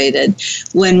frustrated,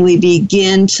 when we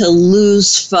begin to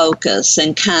lose focus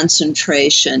and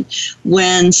concentration,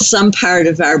 when some part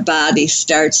of our body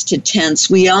starts to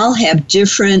tense. We all have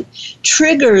different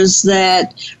triggers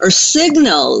that are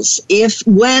signals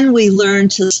when we learn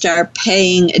to start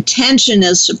paying attention,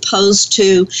 as opposed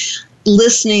to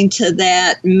listening to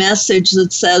that message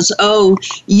that says, oh,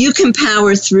 you can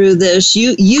power through this,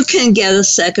 you can get a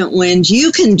second wind, you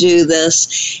can do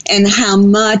this, and how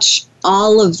much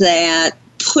all of that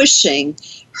pushing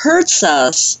hurts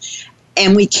us.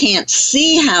 And we can't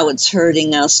see how it's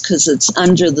hurting us because it's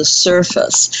under the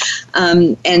surface.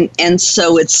 And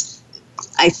so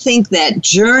I think that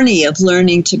journey of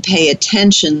learning to pay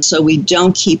attention so we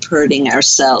don't keep hurting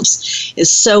ourselves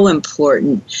is so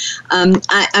important.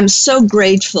 I'm so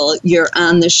grateful you're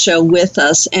on the show with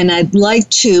us, and I'd like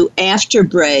to, after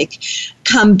break,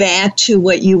 come back to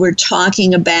what you were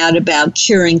talking about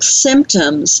curing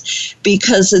symptoms,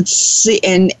 because it's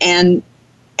and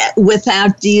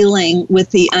without dealing with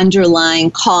the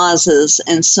underlying causes,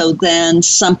 and so then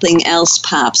something else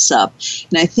pops up.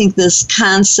 And I think this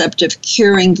concept of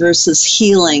curing versus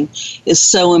healing is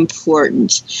so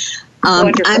important.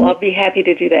 Wonderful. I'll be happy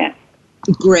to do that.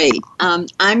 Great.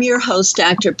 I'm your host,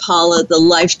 Dr. Paula, the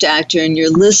Life Doctor, and you're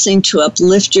listening to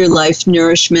Uplift Your Life,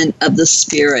 Nourishment of the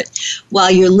Spirit. While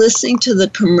you're listening to the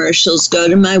commercials, go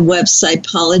to my website,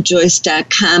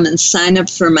 paulajoyce.com, and sign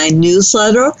up for my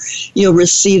newsletter. You'll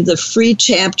receive the free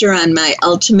chapter on my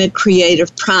ultimate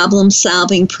creative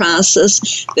problem-solving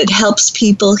process that helps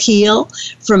people heal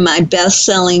from my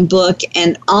best-selling book,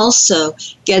 and also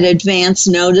get advance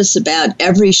notice about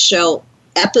every show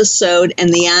episode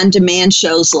and the on-demand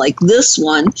shows like this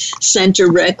one sent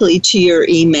directly to your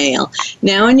email.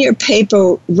 Now in your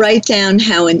paper, write down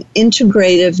how an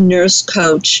integrative nurse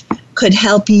coach could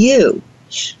help you.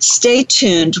 Stay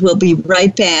tuned. We'll be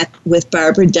right back with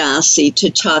Barbara Dossi to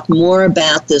talk more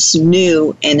about this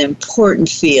new and important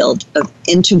field of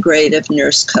integrative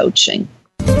nurse coaching.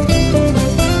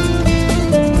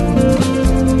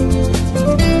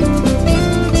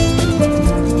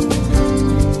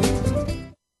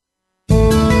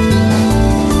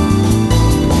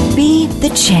 The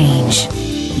Change,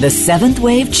 the Seventh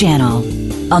Wave Channel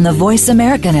on the Voice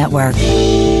America Network.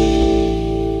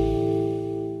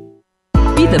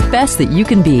 Be the best that you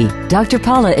can be. Dr.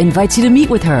 Paula invites you to meet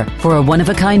with her for a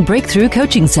one-of-a-kind breakthrough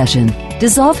coaching session.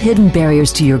 Dissolve hidden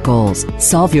barriers to your goals,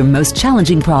 solve your most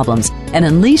challenging problems, and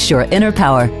unleash your inner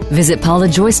power. Visit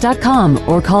paulajoyce.com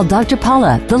or call Dr.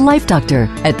 Paula, the Life Doctor,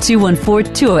 at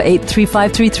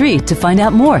 214-208-3533 to find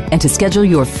out more and to schedule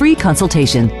your free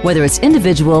consultation. Whether it's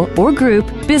individual or group,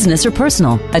 business or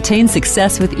personal, attain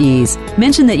success with ease.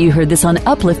 Mention that you heard this on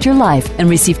Uplift Your Life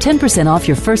and receive 10% off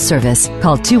your first service.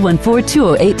 Call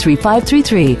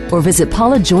 214-208-3533 or visit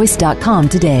paulajoyce.com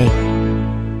today.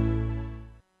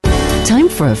 Time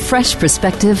for a fresh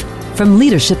perspective. From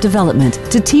leadership development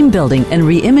to team building and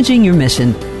re-imaging your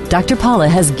mission, Dr. Paula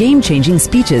has game-changing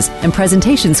speeches and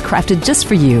presentations crafted just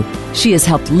for you. She has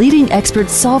helped leading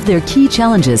experts solve their key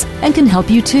challenges and can help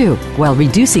you too, while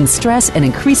reducing stress and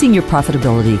increasing your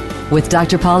profitability. With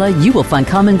Dr. Paula, you will find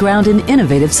common ground in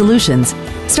innovative solutions.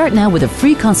 Start now with a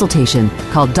free consultation.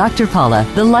 Call Dr. Paula,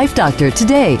 the Life Doctor,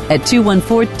 today at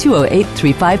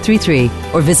 214-208-3533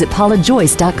 or visit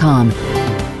paulajoyce.com.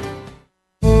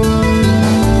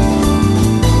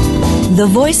 The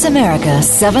Voice America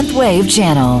Seventh Wave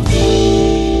Channel.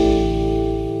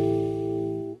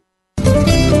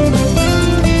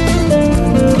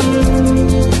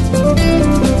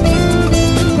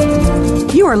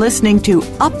 You are listening to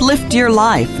Uplift Your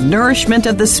Life, Nourishment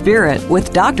of the Spirit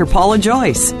with Dr. Paula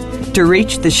Joyce. To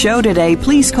reach the show today,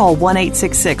 please call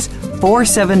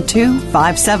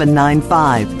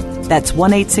 1-866-472-5795. That's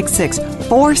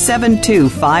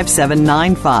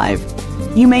 1-866-472-5795.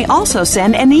 You may also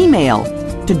send an email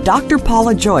to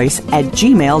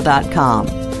drpaulajoyce@gmail.com.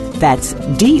 That's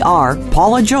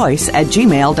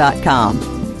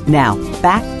drpaulajoyce@gmail.com. Now,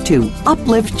 back to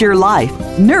Uplift Your Life,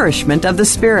 Nourishment of the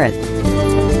Spirit.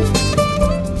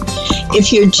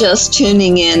 If you're just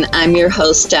tuning in, I'm your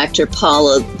host, Dr.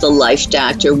 Paula, the Life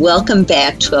Doctor. Welcome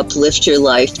back to Uplift Your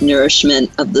Life,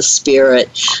 Nourishment of the Spirit.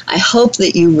 I hope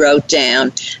that you wrote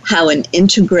down how an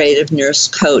integrative nurse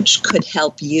coach could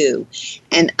help you.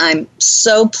 And I'm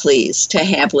so pleased to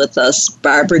have with us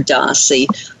Barbara Dossi,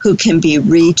 who can be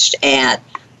reached at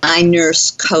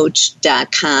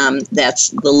inursecoach.com. That's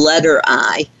the letter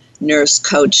I,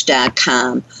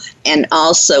 nursecoach.com. And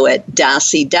also at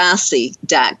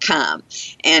DossiDossi.com.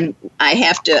 And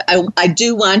I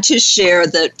do want to share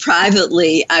that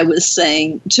privately I was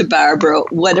saying to Barbara,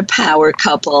 what a power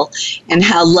couple and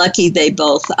how lucky they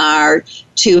both are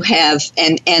to have,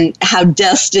 and how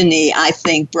destiny, I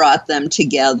think, brought them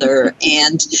together,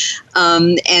 and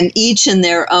each in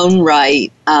their own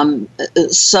right,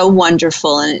 so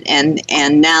wonderful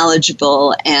and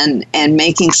knowledgeable and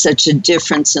making such a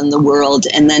difference in the world,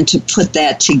 and then to put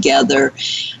that together,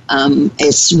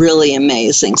 it's really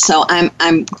amazing. So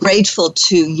I'm grateful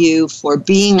to you for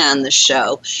being on the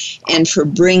show and for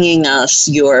bringing us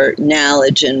your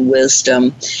knowledge and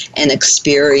wisdom and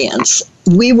experience.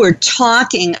 We were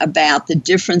talking about the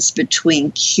difference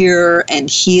between cure and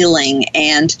healing,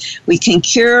 and we can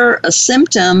cure a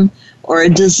symptom or a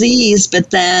disease,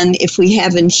 but then if we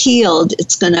haven't healed,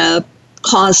 it's going to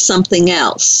cause something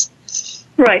else.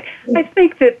 Right. I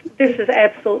think that this is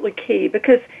absolutely key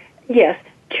because, yes,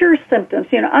 cure symptoms.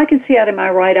 I can see out of my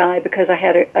right eye because I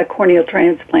had a corneal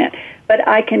transplant, but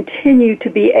I continue to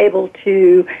be able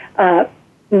to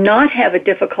not have a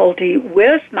difficulty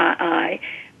with my eye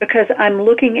because I'm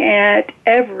looking at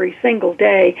every single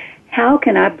day, how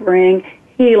can I bring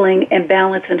healing and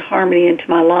balance and harmony into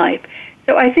my life?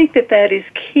 So I think that is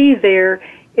key there.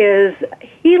 Is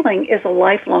healing is a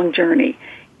lifelong journey.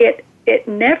 It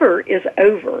never is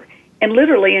over. and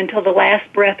literally until the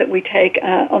last breath that we take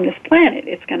on this planet,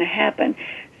 it's going to happen.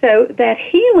 So that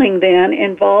healing then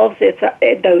involves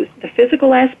the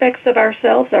physical aspects of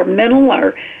ourselves, our mental,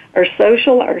 our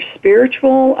social, our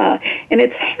spiritual, and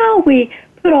it's how we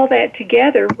put all that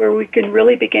together where we can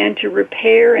really begin to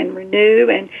repair and renew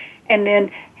and then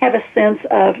have a sense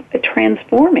of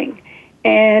transforming.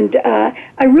 And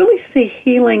I really see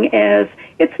healing as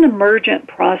it's an emergent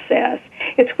process.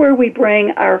 It's where we bring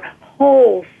our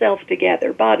whole self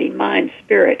together, body, mind,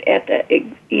 spirit, at the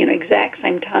exact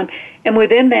same time. And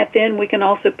within that, then we can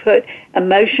also put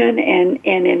emotion and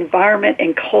environment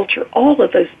and culture, all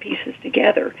of those pieces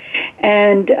together.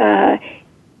 And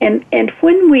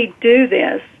when we do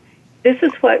this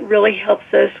is what really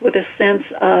helps us with a sense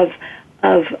of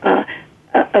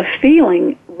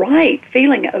feeling right,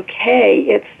 feeling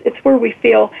okay. It's where we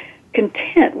feel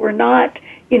content. We're not,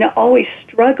 always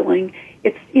struggling.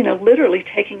 It's, literally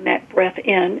taking that breath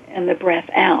in and the breath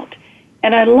out.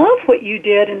 And I love what you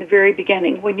did in the very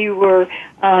beginning when you were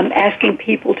asking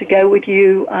people to go with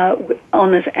you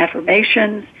on those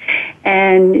affirmations.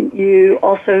 And you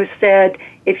also said,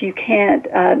 if you can't,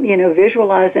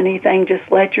 visualize anything,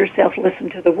 just let yourself listen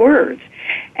to the words.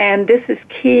 And this is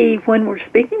key when we're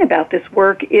speaking about this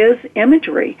work is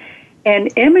imagery.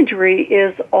 And imagery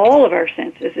is all of our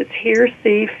senses. It's hear,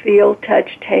 see, feel,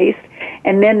 touch, taste,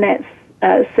 and then that's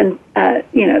the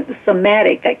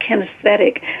somatic, that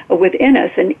kinesthetic within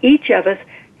us, and each of us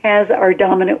has our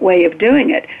dominant way of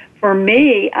doing it. For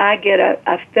me, I get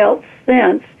a felt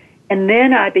sense, and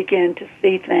then I begin to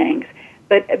see things.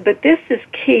 But this is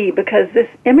key because this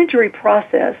imagery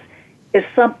process is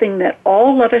something that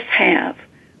all of us have.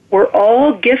 We're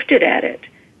all gifted at it,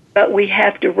 but we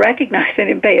have to recognize it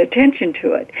and pay attention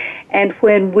to it. And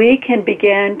when we can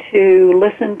begin to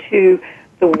listen to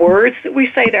the words that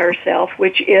we say to ourselves,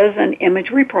 which is an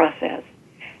imagery process,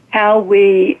 how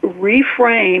we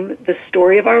reframe the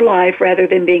story of our life rather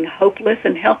than being hopeless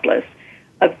and helpless,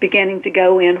 of beginning to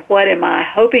go in, what am I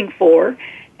hoping for,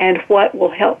 and what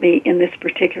will help me in this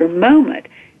particular moment.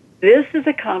 This is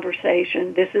a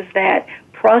conversation, this is that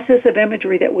process of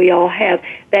imagery that we all have,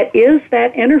 that is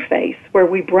that interface where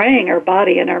we bring our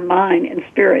body and our mind and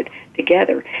spirit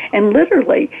together. And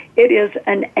literally, it is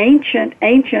an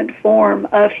ancient form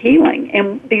of healing.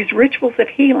 And these rituals of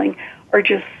healing are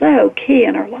just so key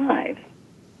in our lives.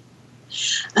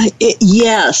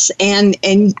 Yes, and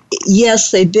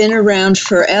yes, they've been around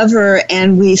forever,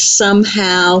 and we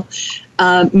somehow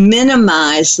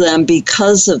minimize them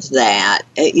because of that,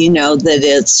 that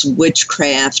it's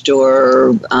witchcraft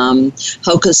or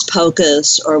hocus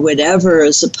pocus or whatever,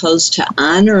 as opposed to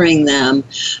honoring them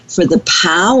for the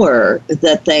power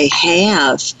that they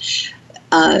have.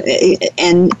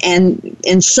 And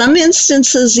in some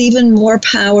instances, even more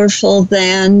powerful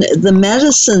than the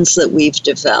medicines that we've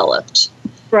developed.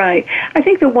 Right. I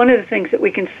think that one of the things that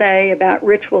we can say about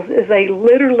rituals is they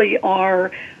literally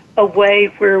are a way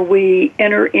where we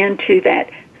enter into that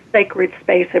sacred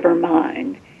space of our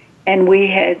mind. And we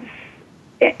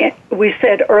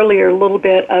said earlier a little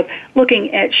bit of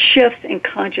looking at shifts in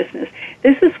consciousness.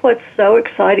 This is what's so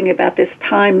exciting about this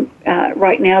time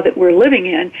right now that we're living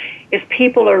in, is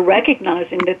people are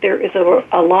recognizing that there is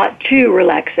a lot to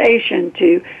relaxation,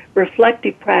 to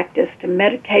reflective practice, to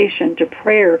meditation, to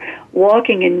prayer,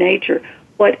 walking in nature,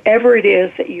 whatever it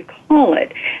is that you call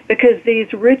it, because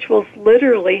these rituals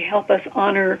literally help us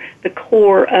honor the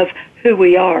core of who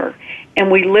we are.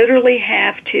 And we literally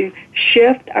have to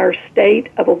shift our state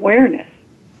of awareness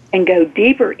and go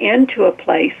deeper into a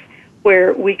place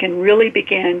where we can really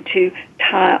begin to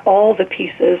tie all the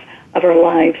pieces of our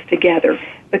lives together,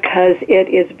 because it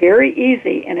is very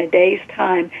easy in a day's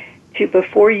time to,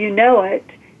 before you know it,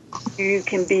 you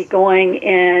can be going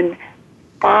in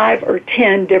 5 or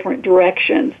 10 different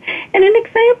directions. And an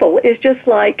example is just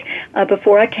like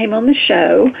before I came on the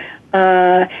show,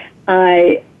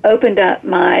 I opened up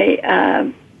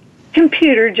my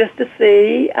computer just to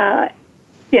see,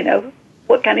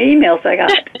 what kind of emails I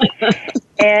got.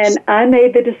 And I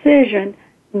made the decision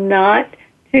not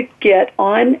to get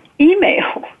on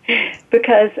email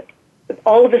because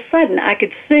all of a sudden I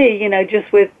could see,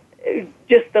 just with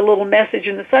just the little message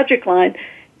in the subject line,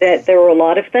 that there were a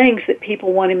lot of things that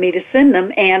people wanted me to send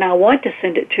them, and I want to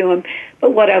send it to them.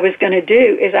 But what I was going to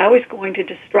do is I was going to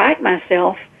distract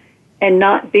myself and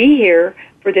not be here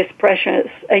for this precious,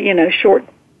 short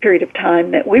period of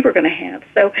time that we were going to have.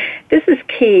 So this is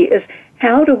key, is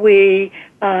how do we,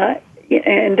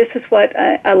 and this is what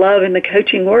I love in the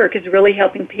coaching work, is really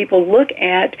helping people look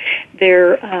at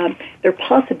their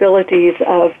possibilities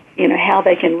of, how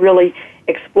they can really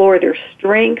explore their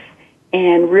strengths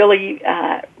and really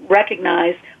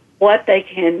recognize what they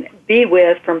can be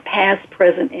with from past,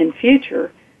 present, and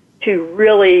future to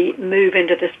really move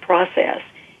into this process.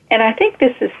 And I think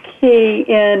this is key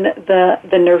in the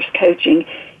nurse coaching,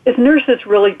 is nurses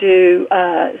really do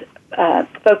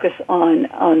focus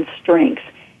on strengths.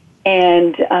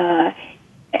 And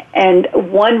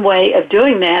one way of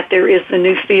doing that, there is the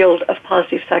new field of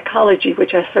positive psychology,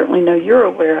 which I certainly know you're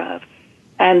aware of.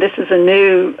 And this is a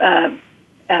new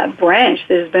branch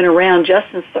that has been around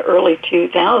just since the early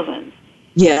 2000s.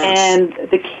 Yes. And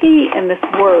the key in this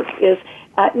work is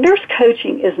nurse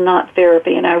coaching is not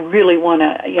therapy, and I really want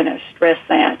to, stress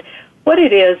that. What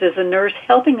it is a nurse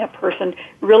helping a person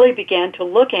really begin to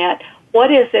look at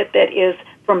what is it that is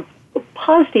from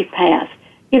positive past.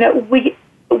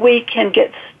 We can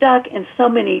get stuck in so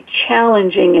many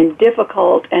challenging and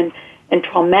difficult and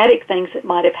traumatic things that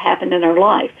might have happened in our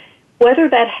life. Whether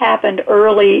that happened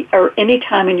early or any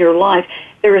time in your life,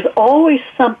 there is always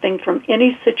something from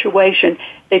any situation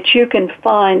that you can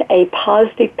find a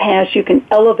positive past. You can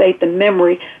elevate the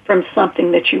memory from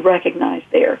something that you recognize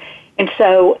there. And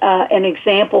so an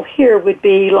example here would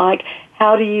be like,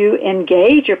 how do you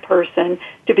engage a person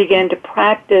to begin to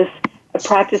practice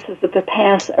practices of the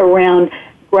past around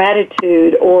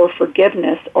gratitude or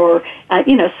forgiveness or,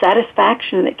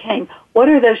 satisfaction that came? What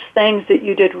are those things that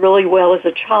you did really well as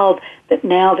a child that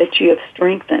now that you have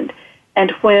strengthened?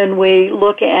 And when we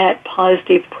look at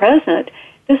positive present,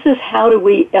 this is how do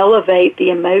we elevate the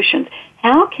emotions?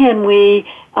 How can we,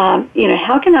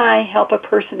 how can I help a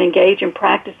person engage in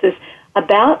practices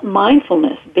about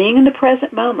mindfulness, being in the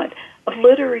present moment, of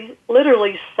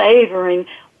literally savoring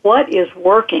what is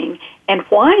working and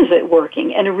why is it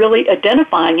working, and really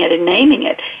identifying it and naming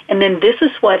it. And then this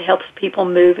is what helps people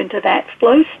move into that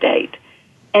flow state.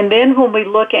 And then when we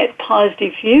look at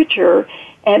positive future,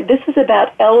 and this is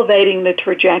about elevating the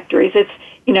trajectories. It's,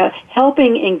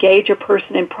 helping engage a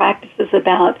person in practices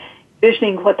about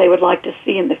visioning what they would like to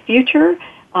see in the future.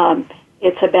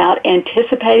 It's about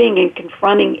anticipating and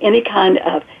confronting any kind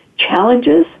of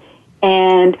challenges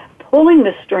and pulling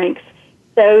the strengths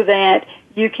so that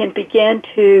you can begin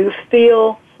to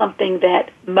feel something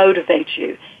that motivates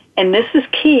you. And this is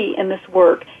key in this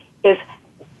work, is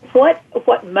what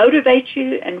motivates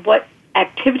you and what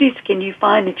activities can you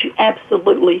find that you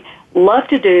absolutely love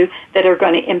to do that are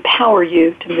going to empower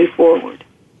you to move forward.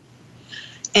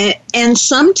 And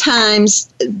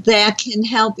sometimes that can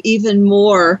help even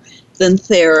more than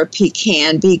therapy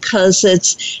can, because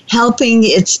it's helping,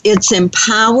 it's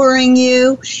empowering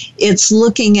you, it's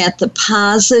looking at the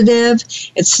positive,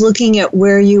 it's looking at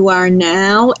where you are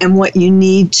now and what you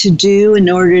need to do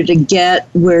in order to get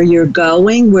where you're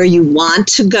going, where you want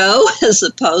to go, as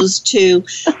opposed to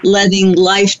letting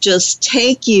life just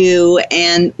take you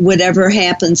and whatever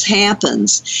happens,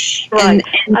 happens. Right.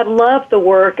 And I love the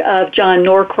work of John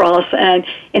Norcross, and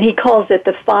he calls it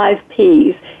the 5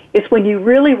 Ps. It's when you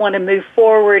really want to move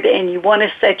forward and you want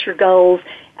to set your goals,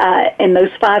 and those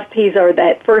 5 Ps are,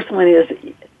 that first one is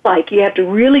psych. You have to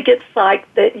really get psyched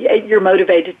that you're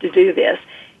motivated to do this.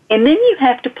 And then you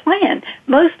have to plan.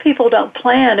 Most people don't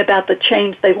plan about the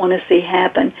change they want to see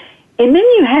happen. And then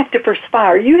you have to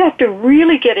perspire. You have to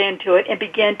really get into it and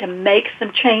begin to make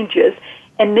some changes.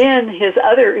 And then his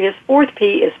 4th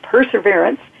P is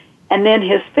perseverance. And then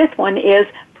his 5th one is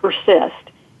persist.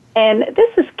 And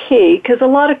this is key, because a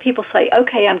lot of people say,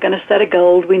 okay, I'm going to set a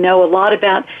goal. We know a lot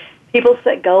about people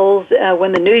set goals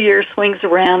when the new year swings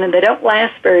around, and they don't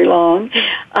last very long.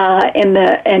 And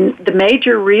the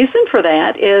major reason for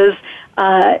that is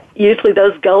usually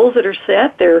those goals that are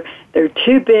set, they're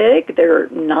too big, they're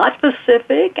not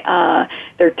specific, there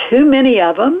are too many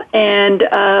of them, and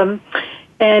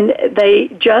they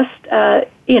just,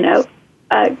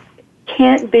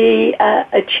 can't be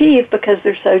achieved because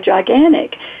they're so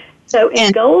gigantic. So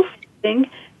in goal setting,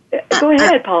 go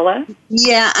ahead, Paula.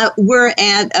 Yeah, we're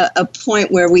at a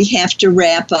point where we have to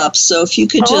wrap up. So if you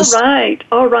could just all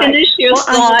right. finish your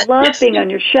thought. I love being on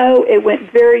your show. It went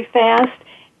very fast.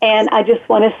 And I just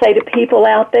want to say to people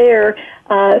out there,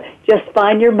 just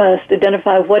find your must.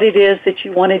 Identify what it is that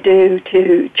you want to do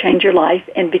to change your life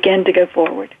and begin to go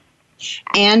forward.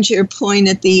 And your point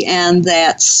at the end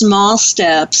that small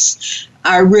steps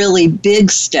are really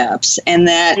big steps, and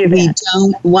that we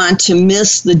don't want to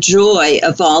miss the joy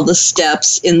of all the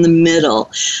steps in the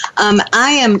middle.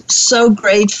 I am so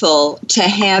grateful to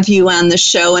have you on the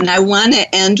show, and I want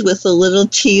to end with a little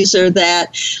teaser that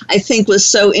I think was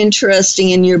so interesting.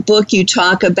 In your book, you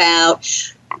talk about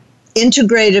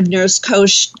integrative nurse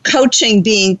coaching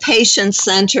being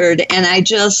patient-centered, and I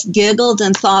just giggled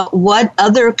and thought, what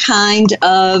other kind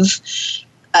of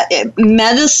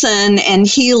medicine and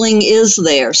healing is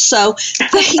there. So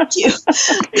thank you.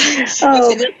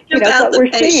 What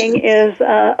we're seeing is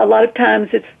a lot of times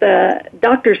it's the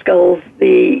doctor's goals,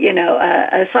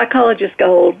 a psychologist's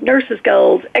goal, nurse's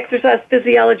goals, exercise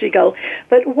physiology goal.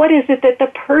 But what is it that the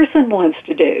person wants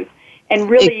to do? And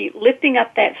really lifting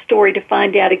up that story to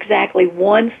find out exactly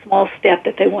one small step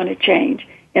that they want to change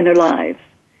in their lives.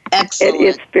 Excellent.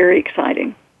 It's very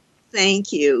exciting.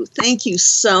 Thank you. Thank you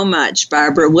so much,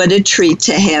 Barbara. What a treat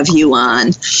to have you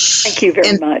on. Thank you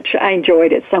very much. I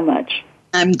enjoyed it so much.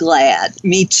 I'm glad.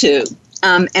 Me too.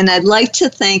 And I'd like to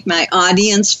thank my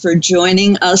audience for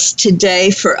joining us today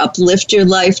for Uplift Your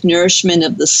Life, Nourishment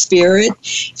of the Spirit.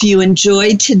 If you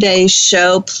enjoyed today's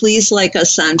show, please like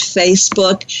us on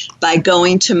Facebook by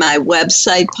going to my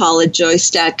website,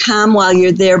 paulajoyce.com. While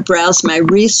you're there, browse my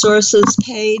resources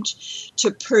page to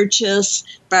purchase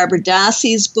Barbara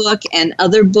Dossey's book and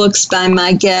other books by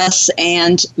my guests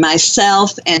and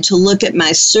myself, and to look at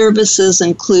my services,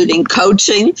 including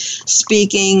coaching,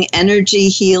 speaking, energy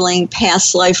healing,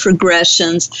 past life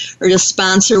regressions, or to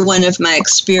sponsor one of my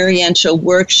experiential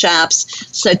workshops,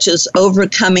 such as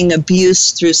Overcoming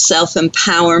Abuse Through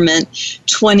Self-Empowerment,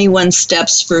 21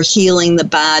 Steps for Healing the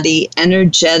Body,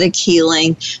 Energetic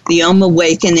Healing, the Om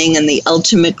Awakening, and the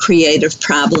Ultimate Creative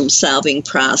Problem-Solving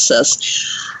Process.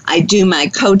 I do my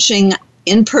coaching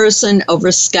in person, over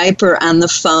Skype, or on the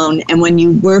phone. And when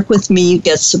you work with me, you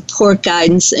get support,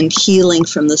 guidance, and healing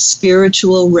from the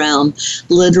spiritual realm.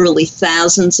 Literally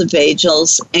thousands of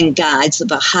angels and guides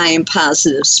of a high and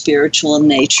positive spiritual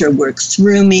nature work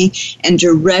through me and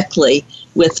directly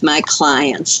with my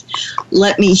clients.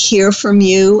 Let me hear from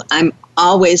you. I'm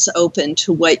always open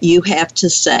to what you have to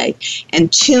say.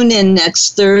 And tune in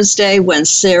next Thursday when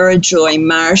Sarah Joy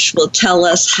Marsh will tell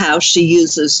us how she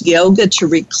uses yoga to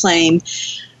reclaim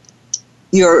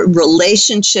your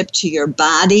relationship to your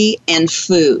body and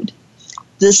food.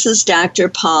 This is Dr.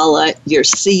 Paula, your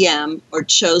CM, or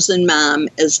chosen mom,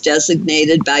 as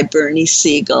designated by Bernie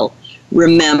Siegel.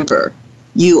 Remember,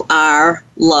 you are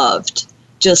loved.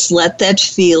 Just let that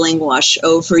feeling wash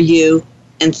over you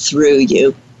and through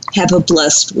you. Have a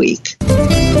blessed week.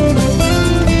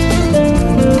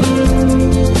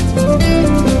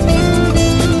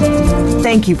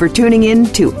 Thank you for tuning in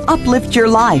to Uplift Your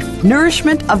Life,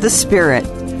 Nourishment of the Spirit.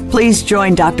 Please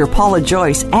join Dr. Paula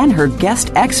Joyce and her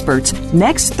guest experts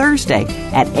next Thursday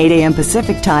at 8 a.m.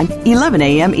 Pacific Time, 11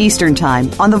 a.m. Eastern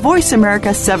Time on the Voice America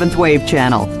 7th Wave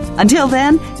channel. Until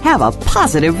then, have a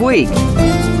positive week.